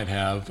and I might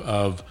have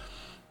of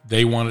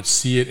they want to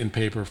see it in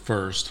paper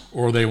first,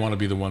 or they want to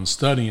be the one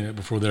studying it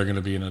before they're going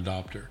to be an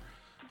adopter.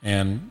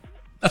 And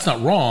that's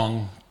not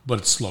wrong, but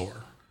it's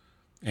slower.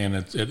 And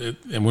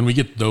and when we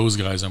get those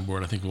guys on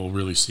board, I think we'll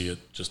really see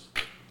it just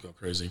go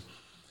crazy.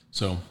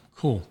 So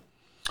cool.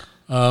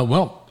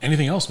 Well,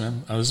 anything else,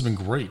 man? This has been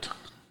great.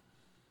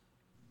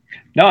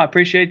 No, I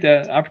appreciate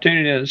the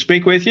opportunity to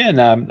speak with you,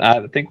 and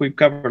I think we've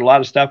covered a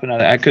lot of stuff, and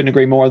I couldn't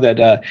agree more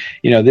that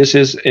this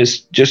is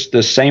just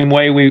the same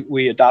way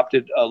we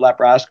adopted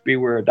laparoscopy.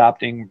 We're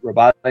adopting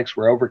robotics.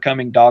 We're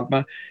overcoming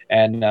dogma,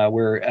 and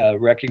we're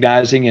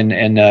recognizing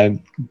and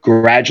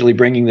gradually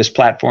bringing this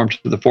platform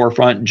to the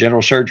forefront. And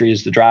general surgery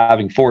is the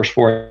driving force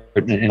for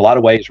it in a lot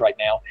of ways right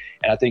now,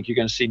 and I think you're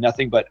going to see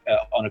nothing but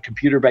on a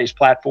computer-based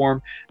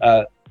platform.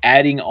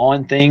 Adding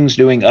on things,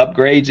 doing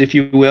upgrades, if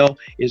you will,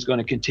 is going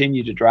to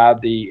continue to drive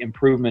the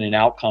improvement in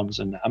outcomes.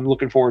 And I'm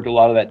looking forward to a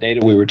lot of that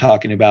data we were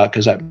talking about,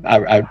 because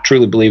I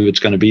truly believe it's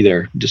going to be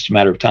there, just a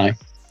matter of time.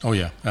 Oh,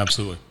 yeah,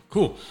 absolutely.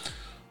 Cool.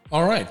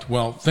 All right.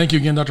 Well, thank you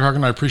again, Dr.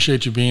 Harkin. I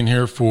appreciate you being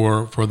here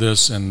for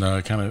this and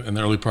kind of in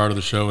the early part of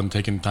the show and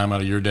taking time out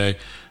of your day.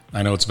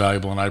 I know it's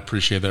valuable, and I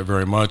appreciate that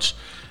very much.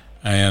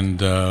 And,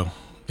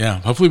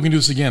 hopefully we can do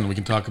this again. We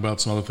can talk about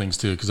some other things,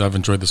 too, because I've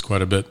enjoyed this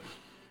quite a bit.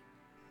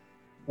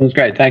 It was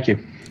great. Thank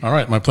you. All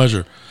right. My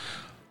pleasure.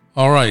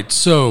 All right.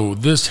 So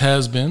this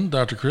has been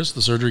Dr. Chris,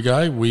 the surgery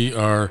guy. We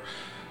are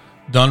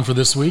done for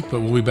this week,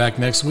 but we'll be back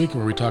next week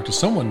where we talk to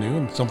someone new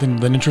and something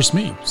that interests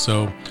me.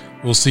 So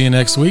we'll see you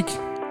next week.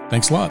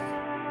 Thanks a lot.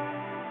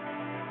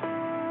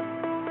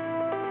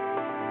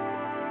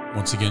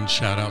 Once again,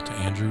 shout out to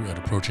Andrew at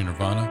Approaching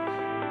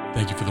Nirvana.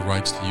 Thank you for the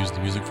rights to use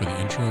the music for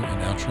the intro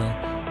and outro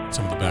and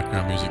some of the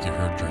background music you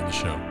heard during the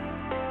show.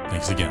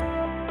 Thanks again.